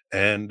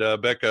 And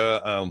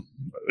Becca,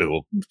 it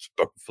will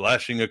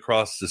flashing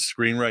across the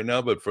screen right now,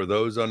 but for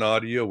those on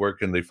audio, where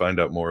can they find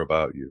out more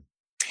about you?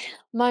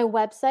 My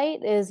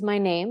website is my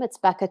name. It's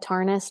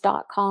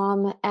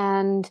beccatarnas.com.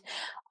 And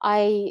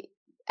I,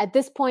 at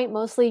this point,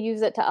 mostly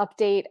use it to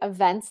update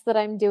events that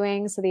I'm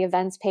doing. So the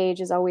events page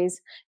is always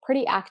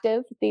pretty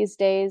active these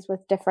days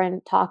with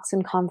different talks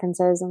and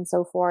conferences and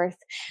so forth.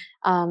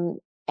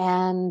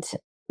 And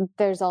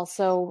there's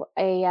also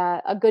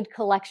a good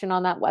collection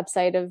on that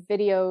website of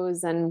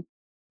videos and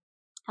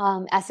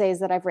essays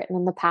that I've written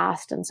in the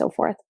past and so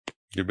forth.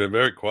 You've been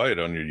very quiet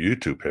on your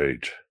YouTube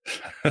page.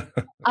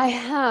 I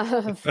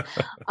have.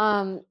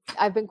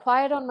 I've been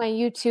quiet on my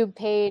YouTube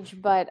page,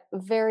 but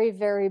very,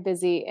 very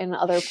busy in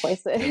other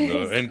places.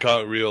 In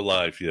real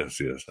life, yes.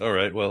 All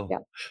right. Well,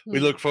 we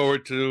look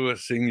forward to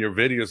seeing your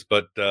videos,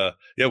 but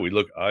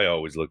I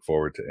always look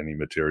forward to any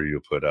material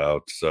you put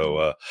out.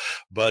 So,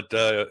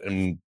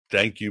 and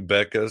thank you,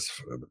 Becca.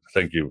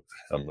 Thank you.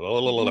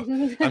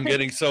 I'm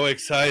getting so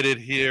excited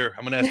here.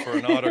 I'm going to ask for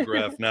an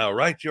autograph now.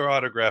 Write your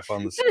autograph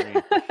on the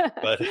screen.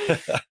 But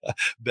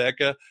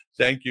Becca,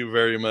 thank you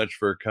very much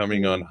for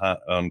coming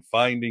on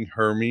Finding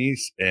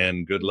Hermes,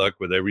 and good luck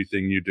with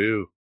everything you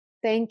do.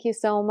 Thank you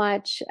so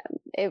much.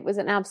 It was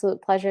an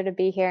absolute pleasure to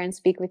be here and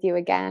speak with you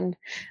again.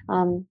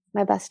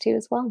 My best to you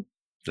as well.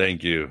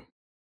 Thank you.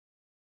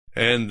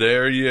 And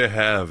there you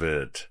have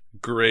it.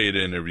 Great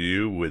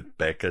interview with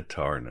Becca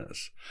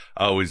Tarnas.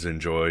 I always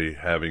enjoy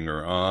having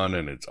her on,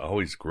 and it's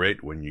always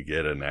great when you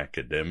get an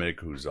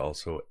academic who's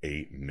also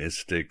a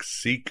mystic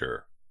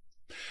seeker.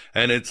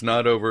 And it's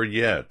not over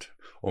yet,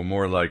 or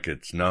more like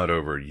it's not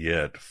over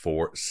yet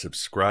for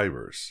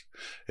subscribers.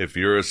 If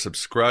you're a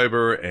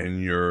subscriber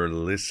and you're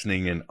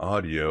listening in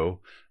audio,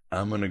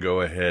 I'm going to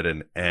go ahead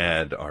and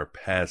add our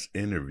past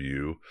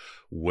interview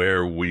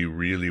where we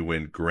really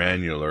went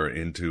granular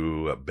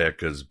into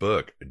Becca's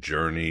book,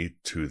 Journey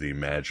to the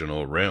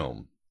Imaginal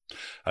Realm.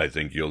 I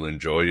think you'll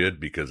enjoy it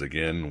because,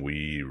 again,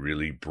 we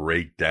really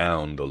break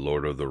down the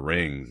Lord of the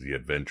Rings, the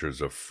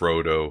adventures of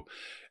Frodo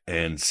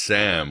and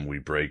Sam. We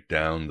break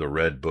down the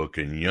Red Book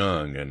and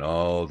Jung and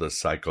all the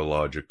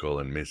psychological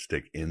and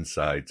mystic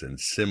insights and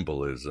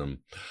symbolism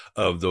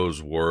of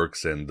those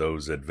works and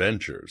those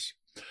adventures.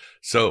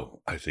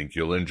 So I think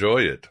you'll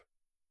enjoy it.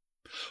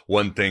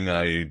 One thing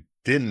I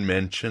didn't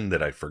mention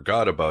that I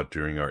forgot about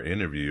during our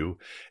interview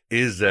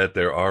is that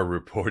there are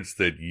reports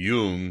that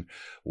Jung,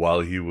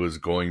 while he was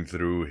going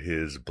through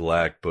his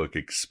Black Book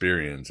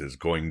experiences,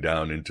 going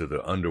down into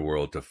the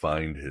underworld to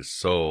find his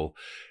soul,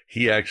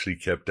 he actually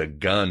kept a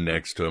gun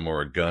next to him,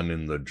 or a gun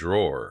in the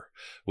drawer,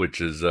 which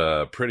is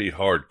pretty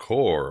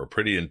hardcore,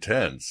 pretty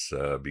intense,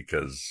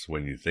 because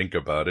when you think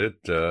about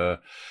it,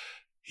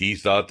 he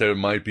thought there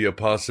might be a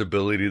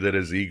possibility that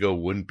his ego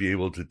wouldn't be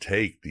able to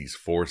take these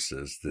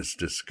forces, this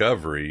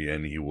discovery,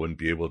 and he wouldn't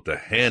be able to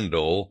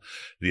handle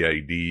the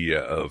idea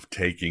of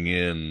taking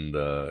in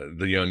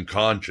the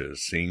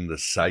unconscious, seeing the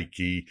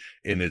psyche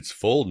in its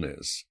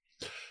fullness.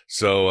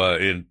 So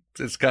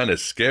it's kind of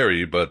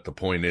scary, but the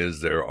point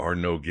is there are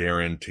no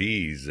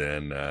guarantees,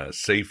 and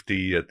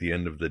safety at the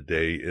end of the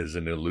day is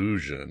an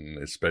illusion,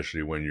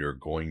 especially when you're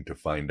going to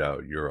find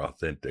out your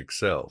authentic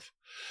self.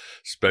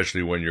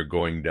 Especially when you're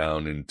going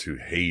down into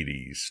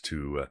Hades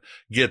to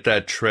get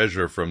that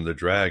treasure from the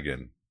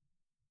dragon.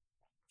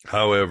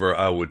 However,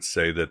 I would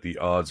say that the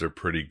odds are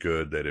pretty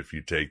good that if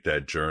you take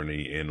that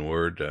journey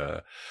inward,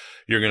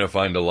 you're going to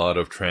find a lot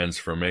of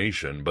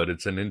transformation. But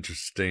it's an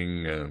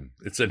interesting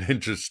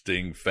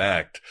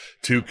fact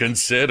to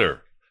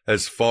consider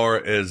as far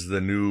as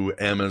the new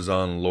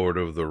Amazon Lord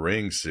of the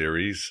Rings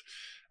series.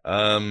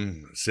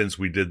 Since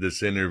we did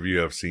this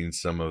interview, I've seen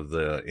some of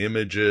the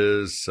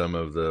images, some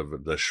of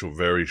the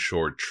very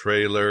short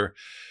trailer,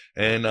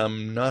 and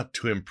I'm not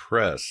too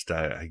impressed.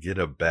 I get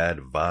a bad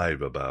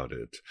vibe about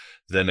it.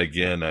 Then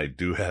again, I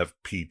do have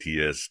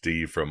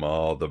PTSD from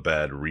all the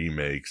bad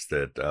remakes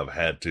that I've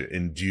had to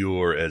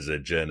endure as a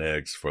Gen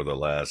X for the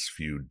last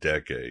few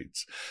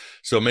decades.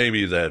 So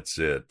maybe that's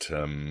it.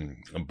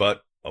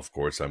 But of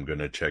course, I'm going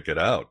to check it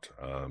out.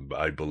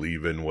 I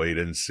believe in wait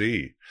and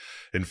see.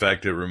 In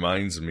fact, it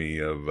reminds me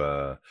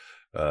of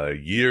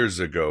years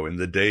ago, in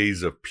the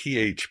days of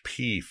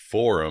PHP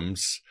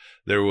forums,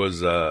 there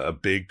was a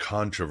big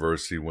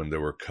controversy when they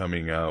were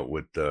coming out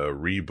with the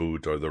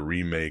reboot or the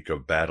remake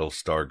of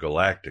Battlestar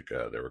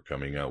Galactica. They were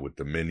coming out with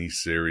the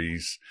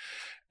miniseries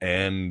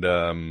and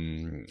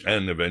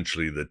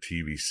eventually the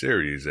TV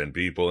series, and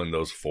people in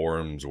those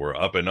forums were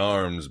up in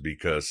arms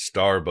because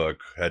Starbuck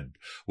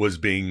was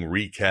being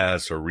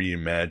recast or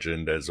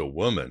reimagined as a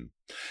woman.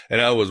 And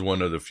I was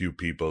one of the few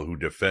people who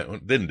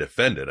didn't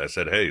defend it. I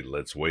said, hey,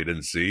 let's wait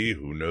and see.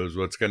 Who knows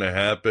what's going to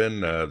happen?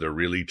 They're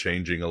really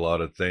changing a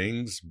lot of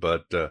things,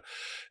 but it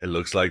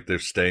looks like they're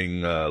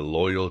staying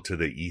loyal to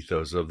the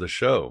ethos of the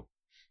show.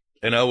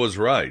 And I was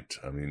right.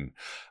 I mean,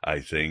 I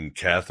think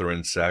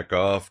Catherine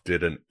Sackhoff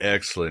did an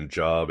excellent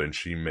job, and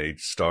she made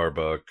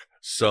Starbuck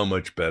so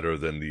much better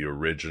than the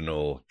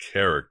original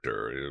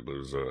character.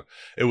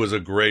 It was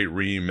a great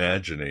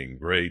reimagining,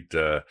 great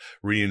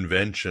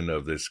reinvention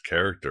of this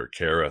character,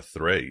 Kara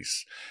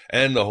Thrace.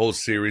 And the whole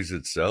series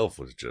itself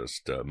was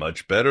just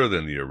much better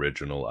than the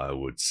original, I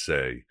would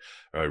say.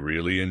 I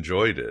really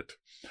enjoyed it.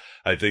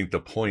 I think the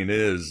point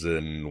is,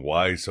 and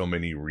why so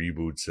many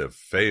reboots have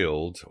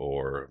failed,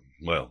 or,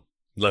 well,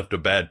 left a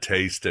bad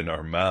taste in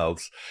our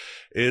mouths,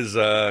 is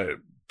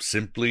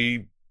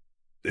simply,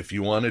 if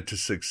you want it to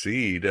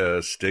succeed,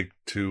 stick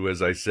to,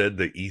 as I said,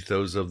 the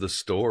ethos of the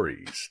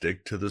story.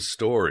 Stick to the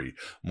story.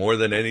 More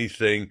than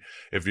anything,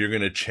 if you're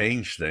going to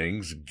change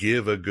things,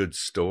 give a good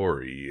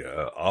story.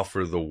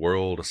 Offer the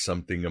world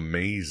something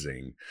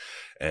amazing.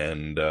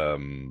 And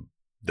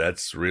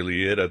that's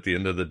really it at the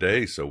end of the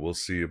day. So we'll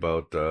see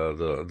about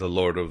the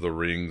Lord of the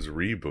Rings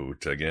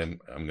reboot. Again,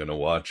 I'm going to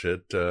watch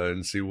it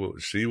and see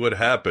what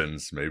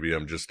happens. Maybe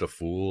I'm just a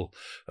fool,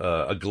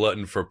 a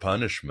glutton for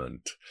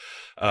punishment.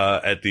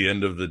 At the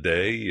end of the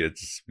day,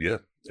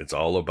 it's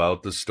all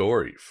about the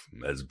story.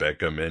 As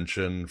Becca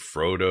mentioned,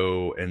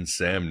 Frodo and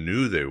Sam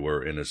knew they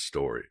were in a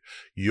story.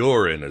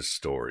 You're in a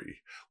story.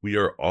 We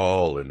are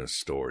all in a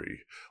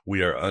story.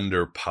 We are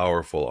under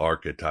powerful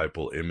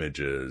archetypal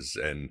images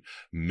and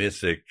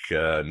mythic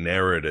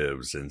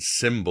narratives and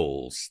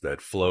symbols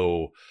that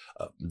flow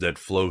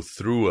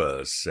through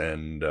us.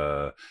 And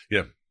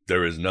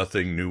there is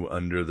nothing new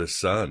under the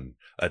sun.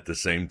 At the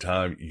same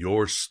time,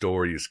 your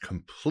story is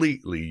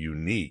completely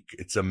unique.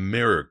 It's a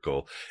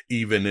miracle,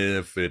 even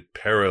if it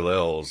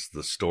parallels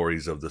the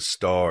stories of the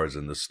stars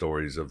and the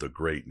stories of the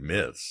great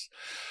myths.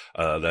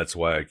 That's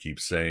why I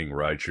keep saying,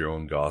 write your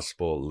own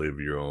gospel, live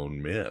your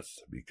own myth,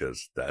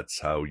 because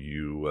that's how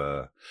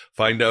you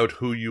find out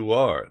who you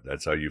are.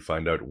 That's how you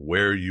find out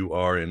where you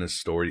are in a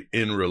story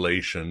in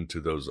relation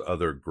to those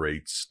other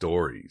great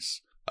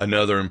stories.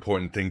 Another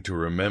important thing to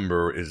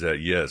remember is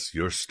that, yes,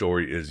 your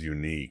story is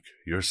unique.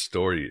 Your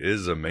story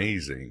is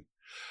amazing,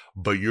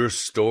 but your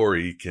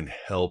story can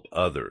help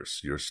others.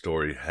 Your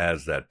story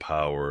has that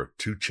power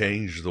to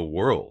change the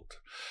world.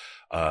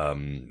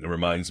 It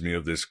reminds me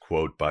of this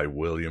quote by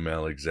William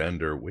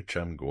Alexander, which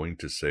I'm going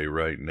to say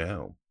right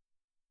now.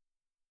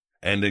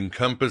 And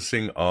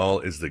encompassing all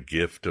is the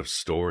gift of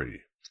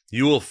story.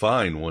 You will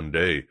find one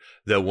day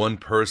that one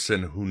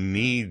person who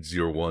needs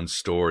your one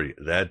story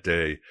that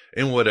day,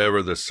 in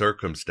whatever the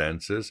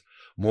circumstances,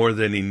 more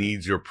than he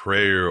needs your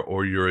prayer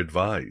or your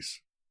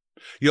advice.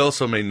 You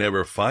also may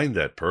never find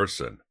that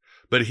person,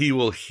 but he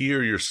will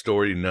hear your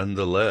story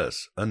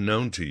nonetheless,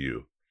 unknown to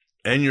you.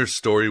 And your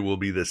story will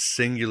be the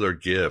singular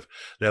gift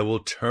that will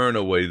turn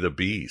away the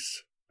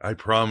beast. I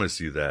promise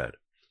you that.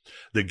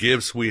 The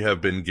gifts we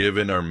have been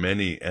given are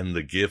many, and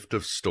the gift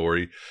of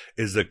story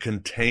is the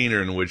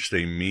container in which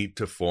they meet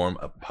to form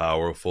a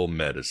powerful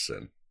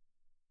medicine.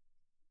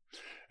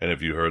 And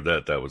if you heard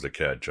that, that was a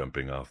cat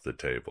jumping off the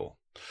table.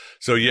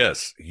 So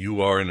yes,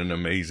 you are in an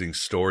amazing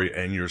story,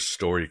 and your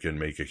story can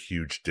make a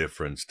huge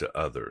difference to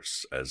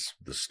others, as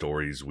the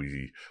stories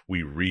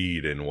we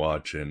read and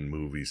watch in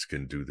movies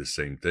can do the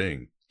same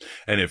thing.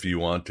 And if you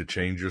want to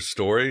change your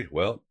story,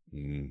 well,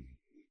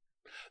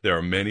 there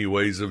are many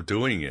ways of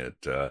doing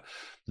it.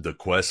 The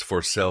quest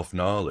for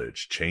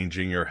self-knowledge,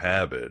 changing your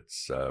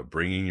habits,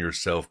 bringing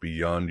yourself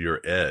beyond your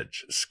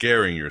edge,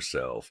 scaring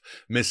yourself,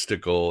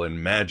 mystical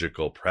and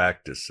magical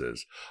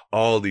practices.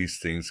 All these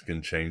things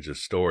can change a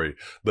story,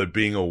 but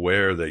being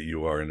aware that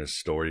you are in a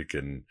story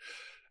can,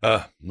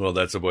 well,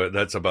 that's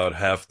about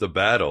half the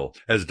battle.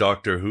 As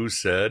Doctor Who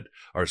said,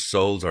 our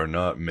souls are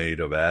not made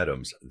of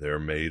atoms. They're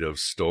made of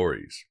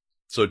stories.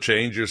 So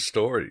change your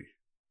story.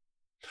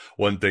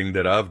 One thing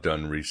that I've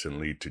done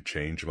recently to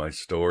change my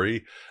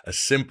story, a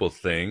simple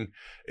thing,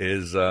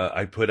 is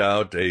I put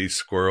out a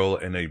squirrel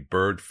and a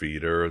bird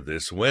feeder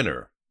this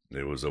winter.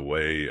 It was it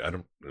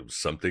was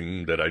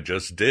something that I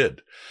just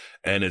did,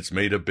 and it's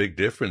made a big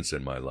difference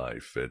in my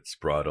life. It's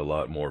brought a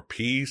lot more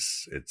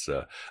peace. It's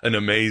an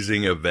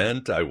amazing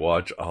event I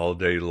watch all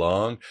day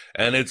long,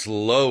 and it's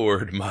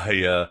lowered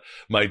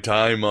my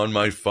time on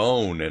my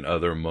phone and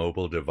other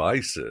mobile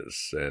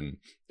devices, and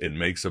it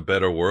makes a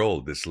better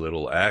world, this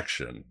little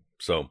action.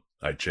 So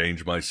I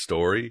changed my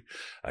story,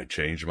 I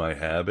changed my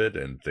habit,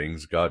 and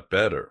things got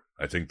better.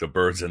 I think the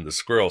birds and the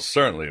squirrels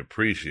certainly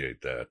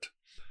appreciate that.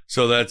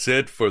 So that's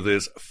it for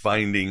this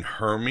Finding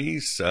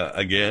Hermes.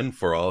 Again,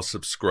 for all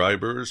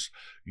subscribers,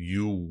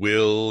 you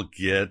will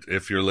get,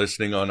 if you're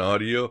listening on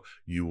audio,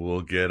 you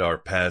will get our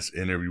past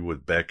interview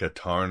with Becca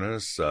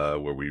Tarnas,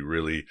 where we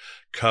really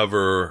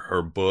cover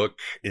her book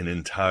in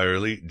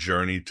entirely,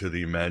 Journey to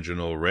the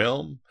Imaginal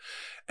Realm.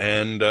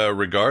 And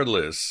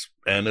regardless,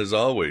 and as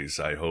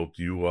always, I hope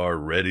you are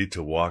ready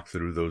to walk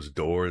through those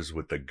doors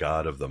with the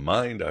God of the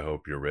mind. I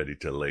hope you're ready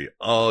to lay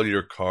all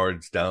your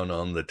cards down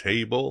on the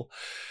table.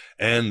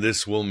 And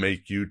this will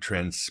make you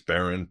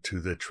transparent to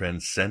the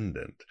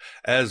transcendent,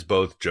 as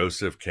both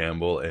Joseph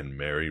Campbell and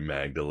Mary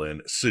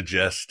Magdalene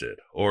suggested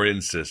or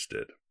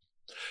insisted.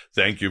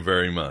 Thank you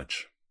very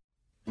much.